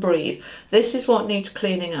up and breathe. This is what needs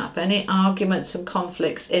cleaning up. Any arguments and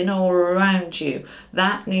conflicts in or around you,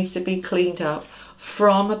 that needs to be cleaned up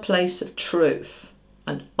from a place of truth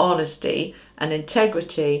and honesty and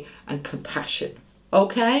integrity and compassion.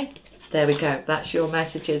 Okay? There we go. That's your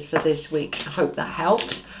messages for this week. I hope that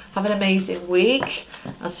helps. Have an amazing week.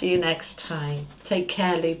 I'll see you next time. Take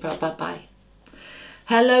care, Libra. Bye-bye.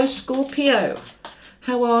 Hello, Scorpio.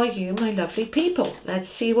 How are you, my lovely people? Let's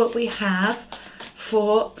see what we have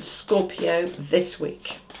for Scorpio this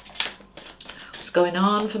week. What's going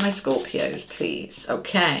on for my Scorpios, please?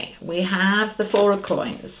 Okay, we have the Four of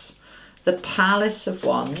Coins, the Palace of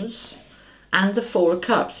Wands, and the Four of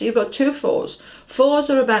Cups. So you've got two fours. Fours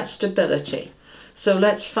are about stability. So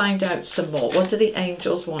let's find out some more. What do the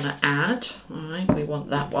angels want to add? All right, we want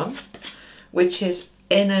that one, which is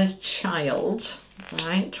inner child.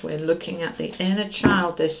 Right, we're looking at the inner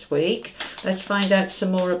child this week. Let's find out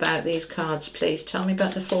some more about these cards, please. Tell me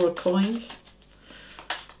about the Four of Coins.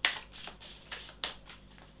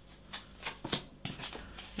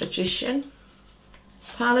 Magician,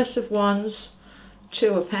 Palace of Wands,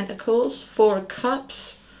 Two of Pentacles, Four of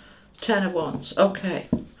Cups, Ten of Wands. Okay,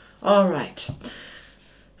 all right.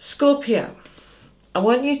 Scorpio, I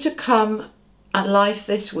want you to come at life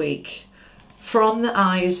this week from the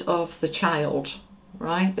eyes of the child.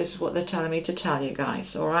 Right, this is what they're telling me to tell you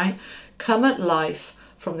guys. All right, come at life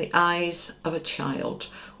from the eyes of a child.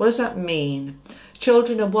 What does that mean?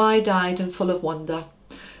 Children are wide-eyed and full of wonder.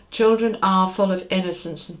 Children are full of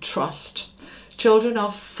innocence and trust. Children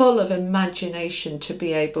are full of imagination to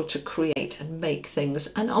be able to create and make things,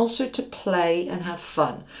 and also to play and have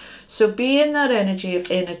fun. So be in that energy of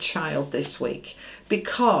inner child this week,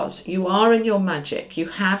 because you are in your magic. You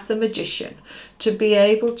have the magician to be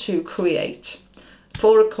able to create.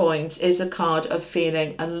 Four of Coins is a card of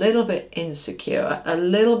feeling a little bit insecure, a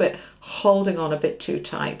little bit holding on a bit too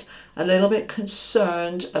tight, a little bit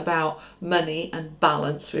concerned about money and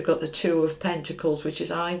balance. We've got the Two of Pentacles, which is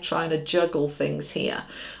I'm trying to juggle things here.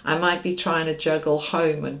 I might be trying to juggle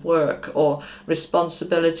home and work, or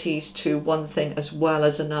responsibilities to one thing as well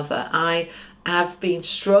as another. I have been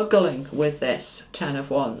struggling with this Ten of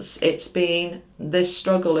Wands. This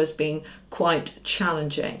struggle has been quite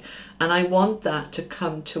challenging, and I want that to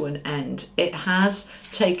come to an end. It has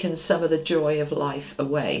taken some of the joy of life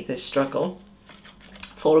away, this struggle.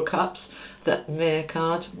 Four of Cups, that Mirror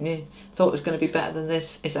card, thought it was going to be better than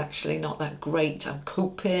this, is actually not that great. I'm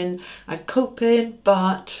coping,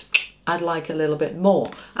 but I'd like a little bit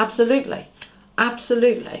more. Absolutely,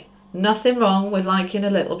 absolutely. Nothing wrong with liking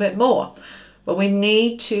a little bit more. But we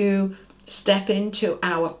need to step into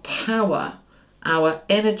our power, our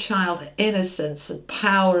inner child innocence and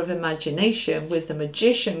power of imagination with the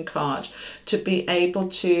Magician card to be able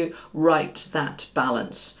to right that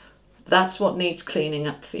balance. That's what needs cleaning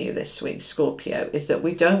up for you this week, Scorpio, is that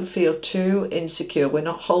we don't feel too insecure. We're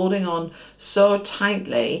not holding on so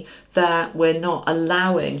tightly that we're not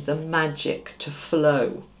allowing the magic to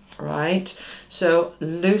flow. right? So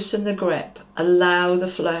loosen the grip, allow the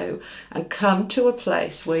flow, and come to a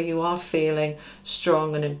place where you are feeling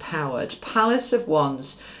strong and empowered. Palace of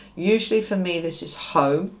Wands, usually for me this is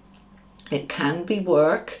home. It can be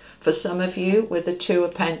work. For some of you with the Two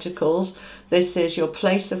of Pentacles, this is your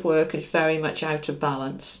place of work is very much out of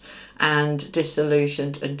balance and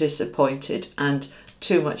disillusioned and disappointed and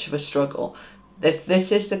too much of a struggle. If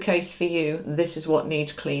this is the case for you, this is what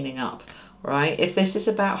needs cleaning up, right? If this is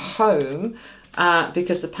about home,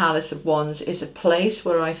 because the Palace of Wands is a place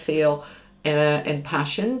where I feel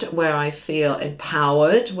impassioned, where I feel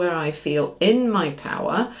empowered, where I feel in my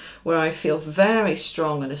power, where I feel very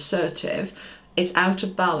strong and assertive, it's out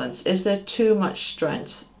of balance. Is there too much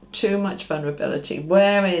strength, too much vulnerability?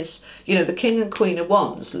 Where is, you know, the King and Queen of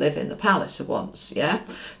Wands live in the Palace of Wands, yeah?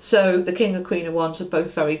 So the King and Queen of Wands are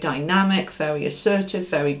both very dynamic, very assertive,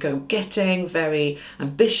 very go-getting, very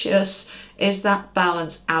ambitious. Is that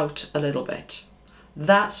balance out a little bit?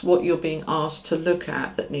 That's what you're being asked to look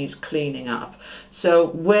at that needs cleaning up. So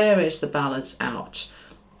where is the balance out?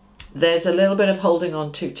 There's a little bit of holding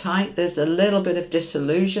on too tight. There's a little bit of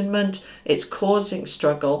disillusionment. It's causing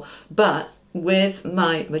struggle. But with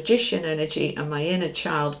my Magician energy and my inner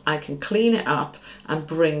child, I can clean it up and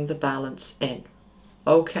bring the balance in.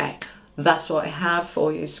 Okay, that's what I have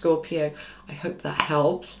for you, Scorpio. I hope that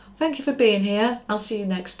helps. Thank you for being here. I'll see you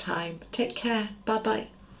next time. Take care. Bye-bye.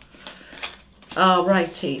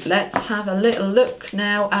 Alrighty, let's have a little look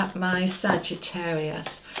now at my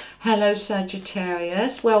Sagittarius. Hello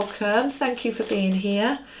Sagittarius, welcome. Thank you for being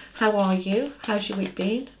here. How are you? How's your week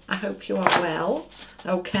been? I hope you are well.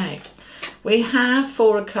 Okay, we have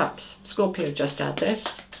Four of Cups. Scorpio just had this.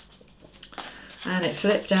 And it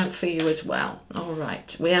flipped out for you as well. All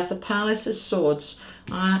right, we have the Palace of Swords.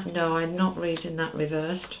 No, I'm not reading that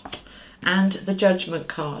reversed. And the Judgment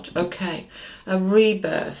card. Okay, a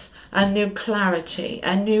rebirth. A new clarity,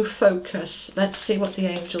 a new focus. Let's see what the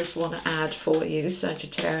angels want to add for you,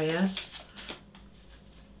 Sagittarius.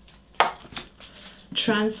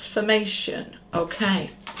 Transformation.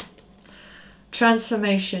 Okay.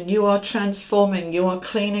 Transformation. You are transforming. You are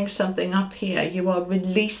cleaning something up here. You are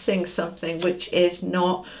releasing something which is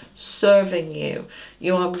not serving you.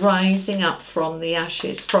 You are rising up from the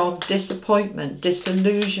ashes, from disappointment,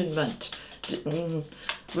 disillusionment,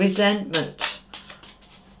 resentment.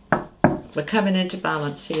 We're coming into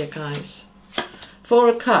balance here, guys. Four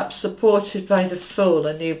of Cups supported by the Fool,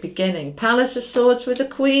 a new beginning. Palace of Swords with the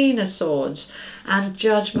Queen of Swords. And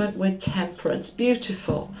Judgment with Temperance.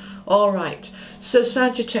 Beautiful. All right. So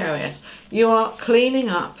Sagittarius, you are cleaning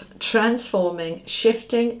up, transforming,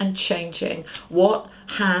 shifting and changing what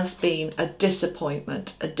has been a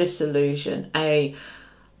disappointment, a disillusion, a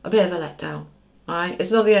bit of a letdown. Right?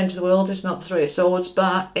 It's not the end of the world, it's not the Three of Swords,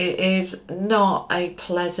 but it is not a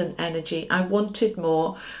pleasant energy. I wanted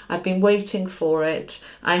more. I've been waiting for it.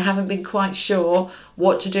 I haven't been quite sure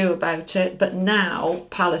what to do about it, but now,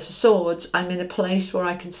 Palace of Swords, I'm in a place where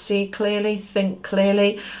I can see clearly, think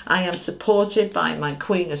clearly. I am supported by my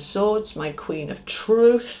Queen of Swords, my Queen of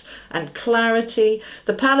Truth and Clarity.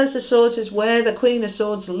 The Palace of Swords is where the Queen of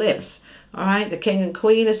Swords lives. All right, the King and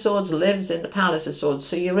Queen of Swords lives in the Palace of Swords.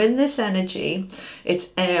 So you're in this energy. It's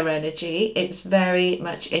air energy. It's very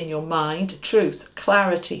much in your mind. Truth,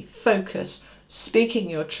 clarity, focus, speaking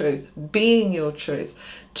your truth, being your truth,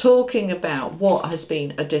 talking about what has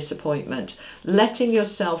been a disappointment, letting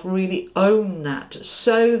yourself really own that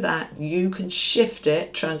so that you can shift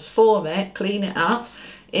it, transform it, clean it up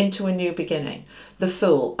into a new beginning. The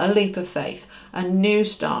Fool, a leap of faith, a new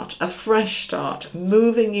start, a fresh start,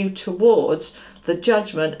 moving you towards the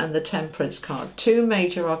Judgment and the Temperance card. Two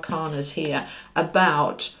major arcanas here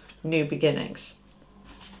about new beginnings.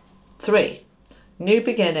 3, new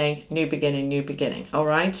beginning, new beginning, new beginning. All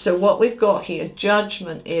right, so what we've got here,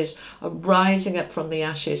 Judgment is a rising up from the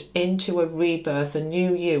ashes into a rebirth, a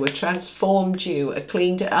new you, a transformed you, a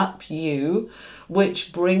cleaned up you,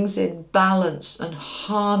 which brings in balance and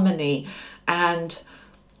harmony and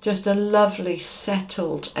just a lovely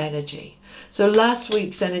settled energy. So last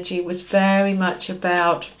week's energy was very much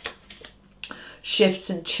about shifts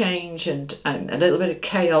and change and a little bit of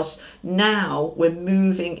chaos. Now we're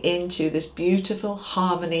moving into this beautiful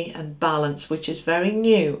harmony and balance, which is very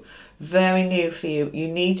new for you. You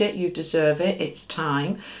need it, you deserve it, it's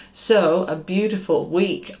time. So a beautiful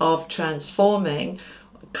week of transforming,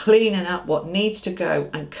 cleaning up what needs to go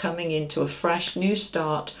and coming into a fresh new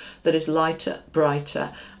start that is lighter,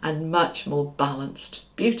 brighter and much more balanced.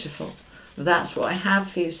 Beautiful. That's what I have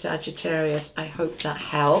for you, Sagittarius. I hope that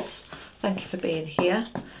helps. Thank you for being here.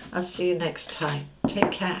 I'll see you next time.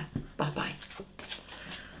 Take care. Bye-bye.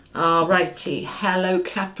 Alrighty, hello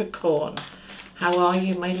Capricorn. How are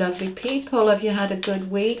you, my lovely people? Have you had a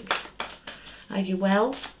good week? Are you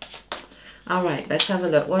well? All right, let's have a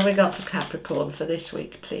look. What have we got for Capricorn for this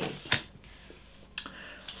week, please?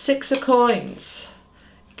 6 of Coins,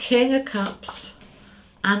 King of Cups,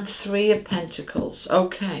 and 3 of Pentacles.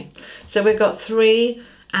 Okay, so we've got 3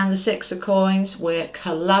 and the 6 of Coins. We're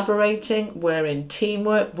collaborating, we're in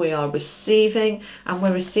teamwork, we are receiving, and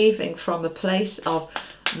we're receiving from a place of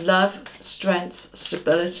love, strength,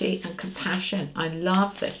 stability, and compassion. I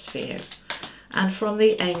love this for you. And from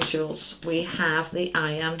the angels, we have the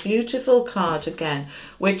I Am Beautiful card again,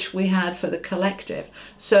 which we had for the collective.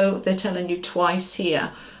 So they're telling you twice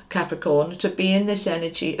here, Capricorn, to be in this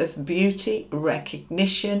energy of beauty,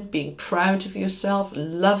 recognition, being proud of yourself,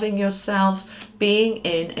 loving yourself, being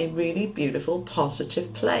in a really beautiful,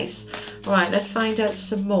 positive place. All right, let's find out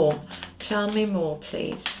some more. Tell me more,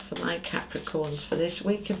 please, for my Capricorns for this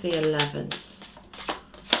week of the 11th.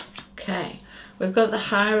 Okay. We've got the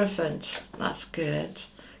Hierophant, that's good.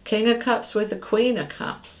 King of Cups with the Queen of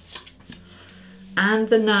Cups. And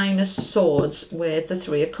the 9 of Swords with the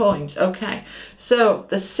 3 of Coins. Okay, so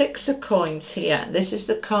the 6 of Coins here, this is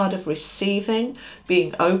the card of receiving,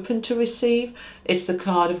 being open to receive. It's the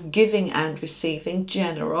card of giving and receiving,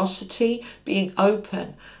 generosity, being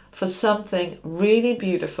open for something really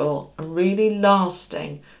beautiful and really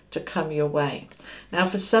lasting to come your way. Now,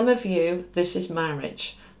 for some of you, this is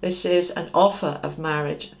marriage. This is an offer of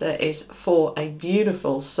marriage that is for a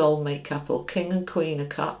beautiful soulmate couple, King and Queen of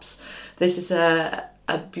Cups. This is a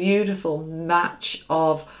beautiful match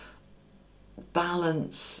of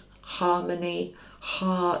balance, harmony,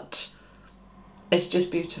 heart. It's just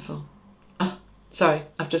beautiful. Oh, sorry,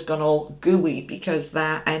 I've just gone all gooey because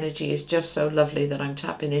that energy is just so lovely that I'm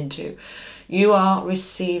tapping into. You are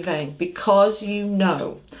receiving because you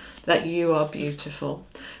know that you are beautiful,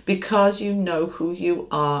 because you know who you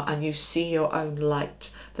are and you see your own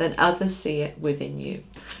light, then others see it within you.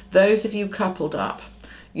 Those of you coupled up,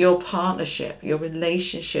 your partnership, your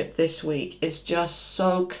relationship this week is just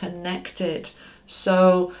so connected,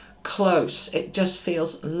 so close. It just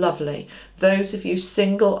feels lovely. Those of you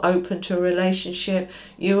single, open to a relationship,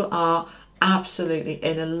 you are absolutely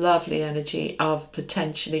in a lovely energy of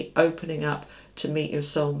potentially opening up to meet your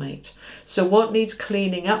soulmate. So what needs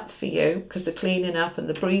cleaning up for you, because the cleaning up and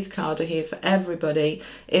the breathe card are here for everybody,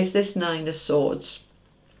 is this 9 of Swords.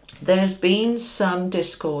 There's been some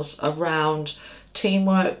discourse around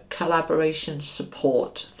teamwork, collaboration,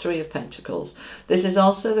 support, 3 of Pentacles. This is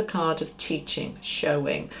also the card of teaching,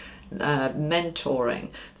 showing, mentoring.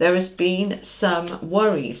 There has been some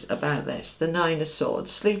worries about this, the 9 of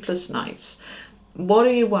Swords, sleepless nights. What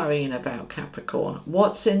are you worrying about, Capricorn?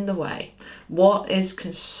 What's in the way? What is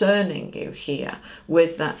concerning you here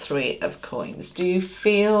with that 3 of Coins? Do you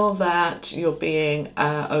feel that you're being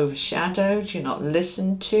overshadowed? You're not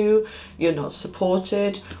listened to? You're not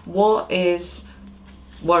supported? What is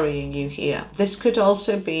worrying you here? This could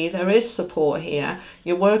also be there is support here.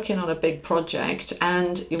 You're working on a big project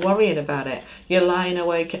and you're worrying about it. You're lying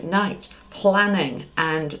awake at night planning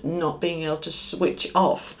and not being able to switch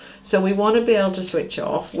off. So we want to be able to switch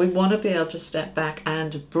off. We want to be able to step back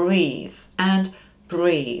and breathe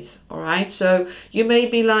all right? So you may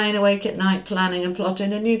be lying awake at night planning and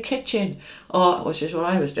plotting a new kitchen, or which is what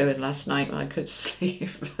I was doing last night when I couldn't sleep.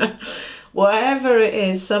 Whatever it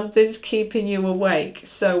is, something's keeping you awake.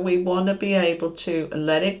 So we want to be able to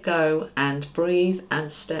let it go and breathe and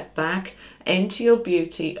step back into your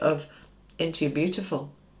beauty of, into your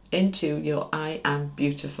beautiful, into your I am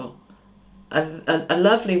beautiful. A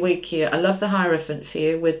lovely week here. I love the Hierophant for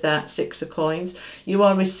you with that 6 of Coins. You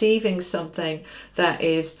are receiving something that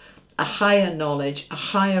is a higher knowledge, a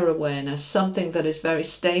higher awareness, something that is very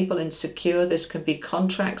stable and secure. This can be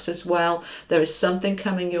contracts as well. There is something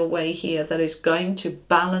coming your way here that is going to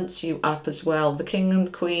balance you up as well. The King and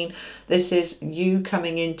the Queen, this is you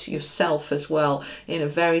coming into yourself as well in a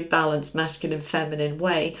very balanced masculine feminine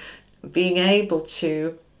way, being able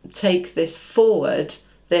to take this forward,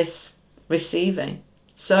 this receiving.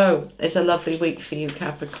 So it's a lovely week for you,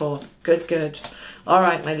 Capricorn. Good, good. All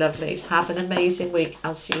right, my lovelies, have an amazing week.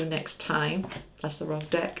 I'll see you next time. That's the wrong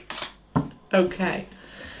deck. Okay.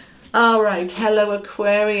 All right. Hello,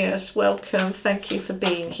 Aquarius. Welcome. Thank you for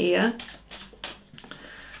being here.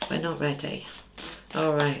 We're not ready.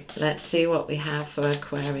 All right. Let's see what we have for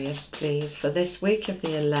Aquarius, please, for this week of the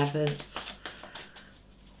 11th.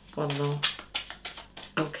 One more.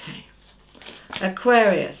 Okay.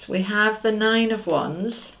 Aquarius, we have the 9 of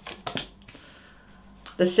Wands,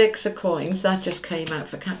 the 6 of Coins, that just came out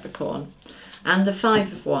for Capricorn, and the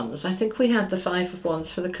 5 of Wands. I think we had the 5 of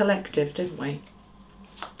Wands for the collective, didn't we?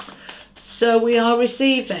 So we are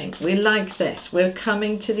receiving, we like this, we're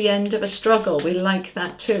coming to the end of a struggle, we like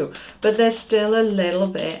that too, but there's still a little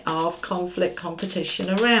bit of conflict, competition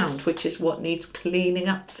around, which is what needs cleaning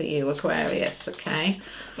up for you, Aquarius, okay?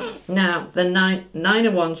 Now, the nine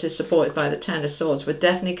of Wands is supported by the Ten of Swords. We're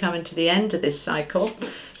definitely coming to the end of this cycle.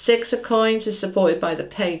 Six of Coins is supported by the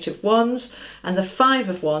Page of Wands, and the Five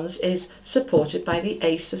of Wands is supported by the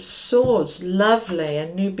Ace of Swords. Lovely,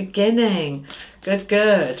 a new beginning. Good,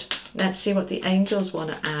 good. Let's see what the angels want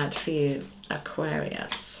to add for you,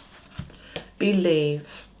 Aquarius.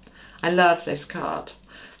 Believe. I love this card.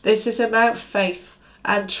 This is about faith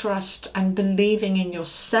and trust and believing in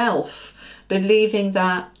yourself, believing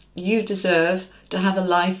that you deserve to have a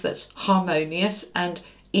life that's harmonious and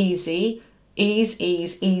easy. Ease,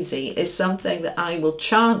 ease, easy is something that I will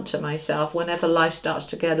chant to myself whenever life starts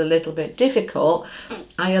to get a little bit difficult.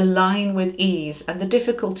 I align with ease and the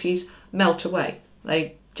difficulties melt away.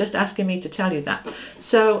 They just asking me to tell you that.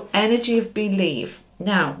 So energy of believe.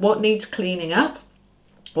 Now, what needs cleaning up?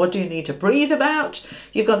 What do you need to breathe about?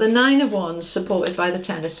 You've got the Nine of Wands supported by the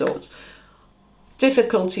Ten of Swords.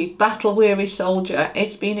 Difficulty, battle weary soldier.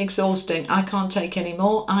 It's been exhausting. I can't take any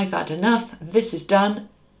more. I've had enough. This is done.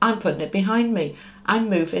 I'm putting it behind me. I'm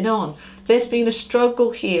moving on. There's been a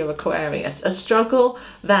struggle here, Aquarius, a struggle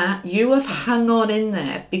that you have hung on in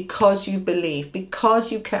there because you believe,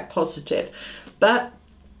 because you kept positive. But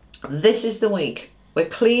this is the week. We're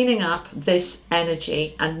cleaning up this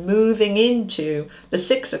energy and moving into the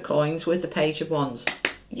Six of Coins with the Page of Wands.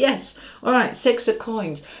 Yes. All right. Six of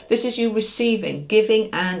Coins. This is you receiving, giving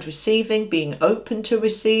and receiving, being open to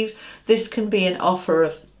receive. This can be an offer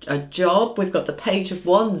of a job. We've got the Page of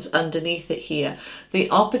Wands underneath it here. The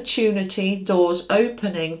opportunity, doors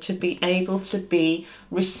opening to be able to be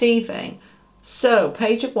receiving. So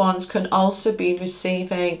Page of Wands can also be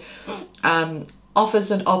receiving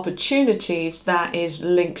offers and opportunities that is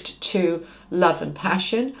linked to love and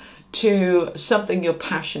passion, to something you're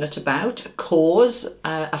passionate about, a cause,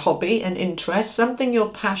 a hobby, an interest, something you're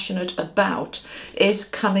passionate about is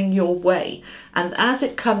coming your way. And as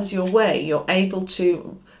it comes your way, you're able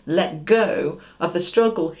to let go of the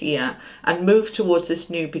struggle here and move towards this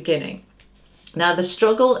new beginning. Now, the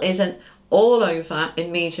struggle isn't all over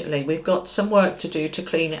immediately. We've got some work to do to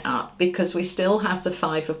clean it up because we still have the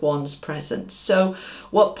Five of Wands present. So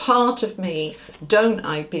what part of me don't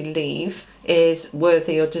I believe is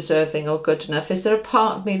worthy or deserving or good enough? Is there a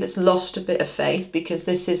part of me that's lost a bit of faith because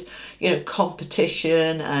this is, you know,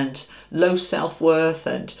 competition and low self-worth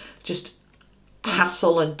and just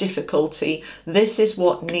hassle and difficulty? This is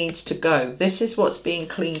what needs to go. This is what's being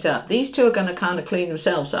cleaned up. These two are going to kind of clean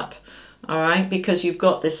themselves up. All right, because you've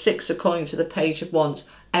got the Six of Coins to the Page of Wands,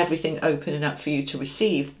 everything opening up for you to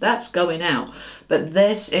receive. That's going out. But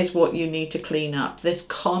this is what you need to clean up. This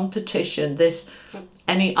competition, this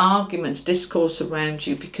any arguments, discourse around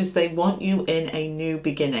you, because they want you in a new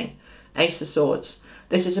beginning. Ace of Swords.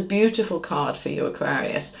 This is a beautiful card for you,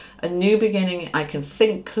 Aquarius. A new beginning. I can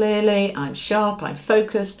think clearly. I'm sharp. I'm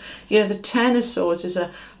focused. You know, the Ten of Swords is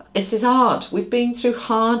this is hard. We've been through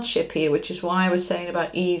hardship here, which is why I was saying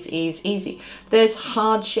about ease, ease, easy. There's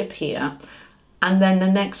hardship here. And then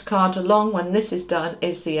the next card along, when this is done,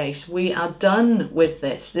 is the Ace. We are done with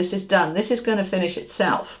this. This is done. This is going to finish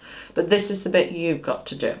itself. But this is the bit you've got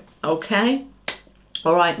to do. Okay?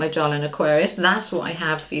 All right, my darling Aquarius. That's what I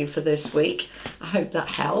have for you for this week. I hope that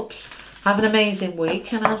helps. Have an amazing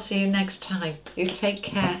week, and I'll see you next time. You take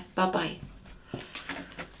care. Bye-bye.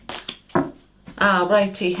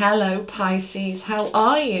 Righty, hello Pisces, how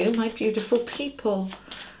are you, my beautiful people?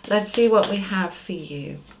 Let's see what we have for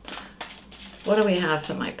you. What do we have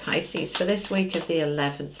for my Pisces for this week of the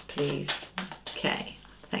 11th, please? Okay,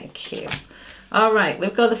 thank you. All right,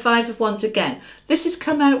 we've got the Five of Wands again. This has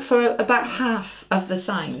come out for about half of the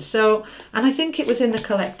signs. So, and I think it was in the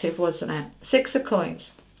collective, wasn't it? Six of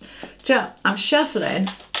Coins. So I'm shuffling.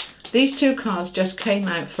 These two cards just came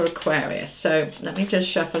out for Aquarius. So let me just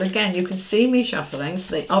shuffle again. You can see me shuffling, so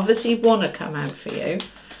they obviously want to come out for you.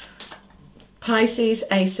 Pisces,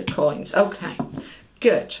 Ace of Coins. Okay,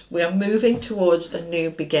 good. We are moving towards a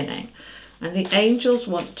new beginning. And the angels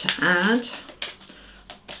want to add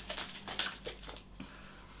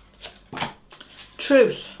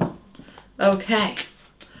truth. Okay.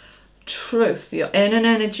 Truth. You're in an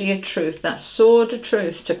energy of truth. That sword of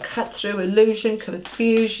truth to cut through illusion,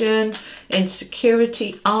 confusion,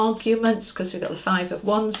 insecurity, arguments, because we've got the Five of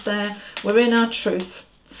Wands there. We're in our truth.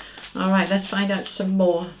 All right, let's find out some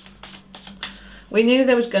more. We knew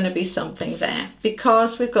there was going to be something there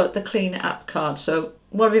because we've got the clean it up card. So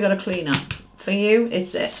what are we going to clean up? For you,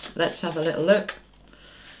 it's this. Let's have a little look.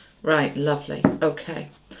 Right, lovely. Okay,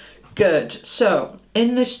 good. So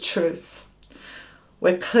in this truth,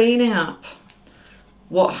 we're cleaning up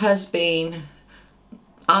what has been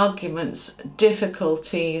arguments,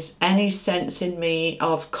 difficulties, any sense in me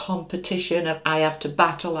of competition, of I have to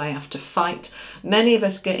battle, I have to fight. Many of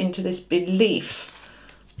us get into this belief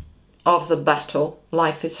of the battle.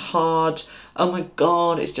 Life is hard. Oh my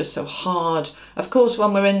God, it's just so hard. Of course,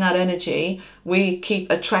 when we're in that energy, we keep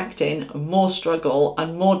attracting more struggle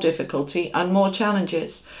and more difficulty and more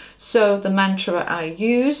challenges. So the mantra I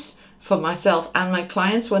use for myself and my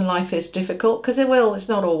clients when life is difficult, because it's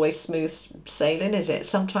not always smooth sailing, is it?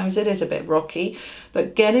 Sometimes it is a bit rocky,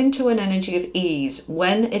 but get into an energy of ease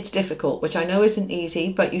when it's difficult, which I know isn't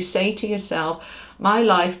easy, but you say to yourself, my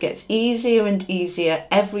life gets easier and easier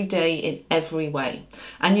every day in every way.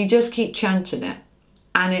 And you just keep chanting it.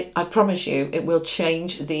 And I promise you, it will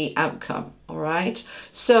change the outcome. All right.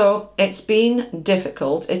 So it's been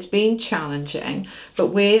difficult. It's been challenging, but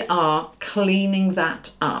we are cleaning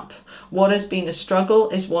that up. What has been a struggle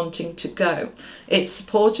is wanting to go. It's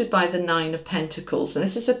supported by the 9 of Pentacles. And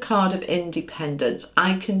this is a card of independence.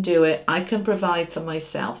 I can do it. I can provide for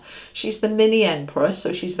myself. She's the mini empress,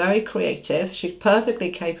 so she's very creative. She's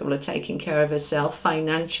perfectly capable of taking care of herself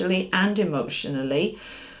financially and emotionally.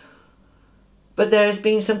 But there has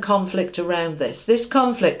been some conflict around this. This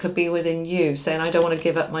conflict could be within you, saying, I don't want to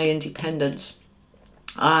give up my independence.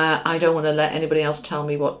 I don't want to let anybody else tell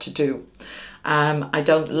me what to do. I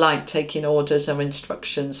don't like taking orders or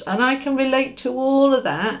instructions. And I can relate to all of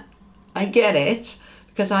that. I get it,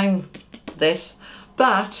 because I'm this.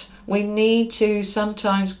 But we need to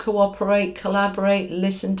sometimes cooperate, collaborate,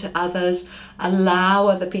 listen to others, allow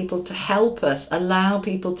other people to help us, allow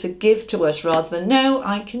people to give to us rather than, no,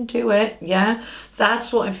 I can do it. Yeah,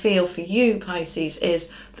 that's what I feel for you, Pisces, is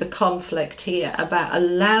the conflict here about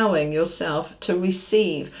allowing yourself to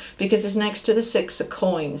receive, because it's next to the 6 of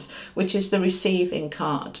coins, which is the receiving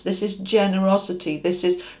card. This is generosity. This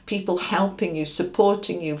is people helping you,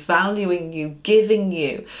 supporting you, valuing you, giving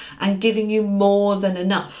you, and giving you more than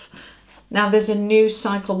enough. Now there's a new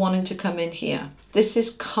cycle wanting to come in here. This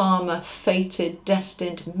is karma, fated,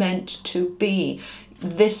 destined, meant to be.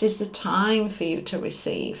 This is the time for you to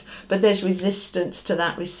receive, but there's resistance to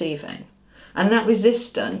that receiving. And that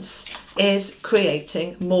resistance is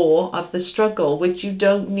creating more of the struggle, which you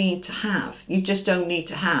don't need to have. You just don't need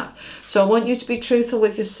to have. So I want you to be truthful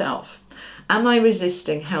with yourself. Am I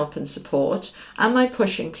resisting help and support? Am I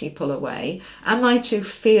pushing people away? Am I too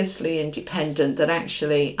fiercely independent that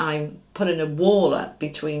actually I'm putting a wall up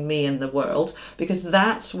between me and the world? Because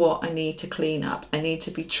that's what I need to clean up. I need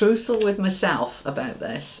to be truthful with myself about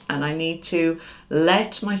this, and I need to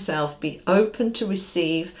let myself be open to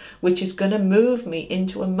receive, which is going to move me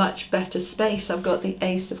into a much better space. I've got the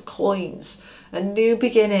Ace of Coins. A new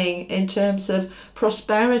beginning in terms of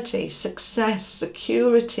prosperity, success,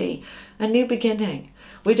 security, a new beginning.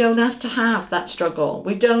 We don't have to have that struggle.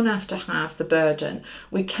 We don't have to have the burden.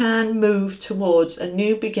 We can move towards a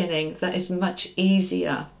new beginning that is much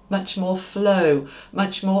easier, much more flow,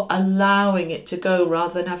 much more allowing it to go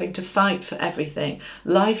rather than having to fight for everything.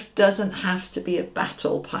 Life doesn't have to be a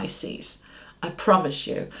battle, Pisces. I promise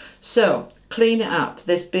you. So clean it up.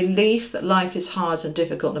 This belief that life is hard and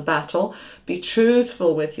difficult in a battle. Be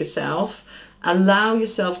truthful with yourself. Allow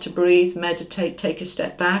yourself to breathe, meditate, take a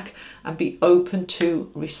step back, and be open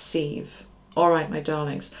to receive. All right, my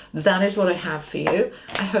darlings, that is what I have for you.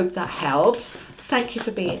 I hope that helps. Thank you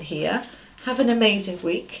for being here. Have an amazing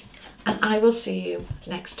week, and I will see you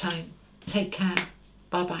next time. Take care.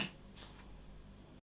 Bye-bye.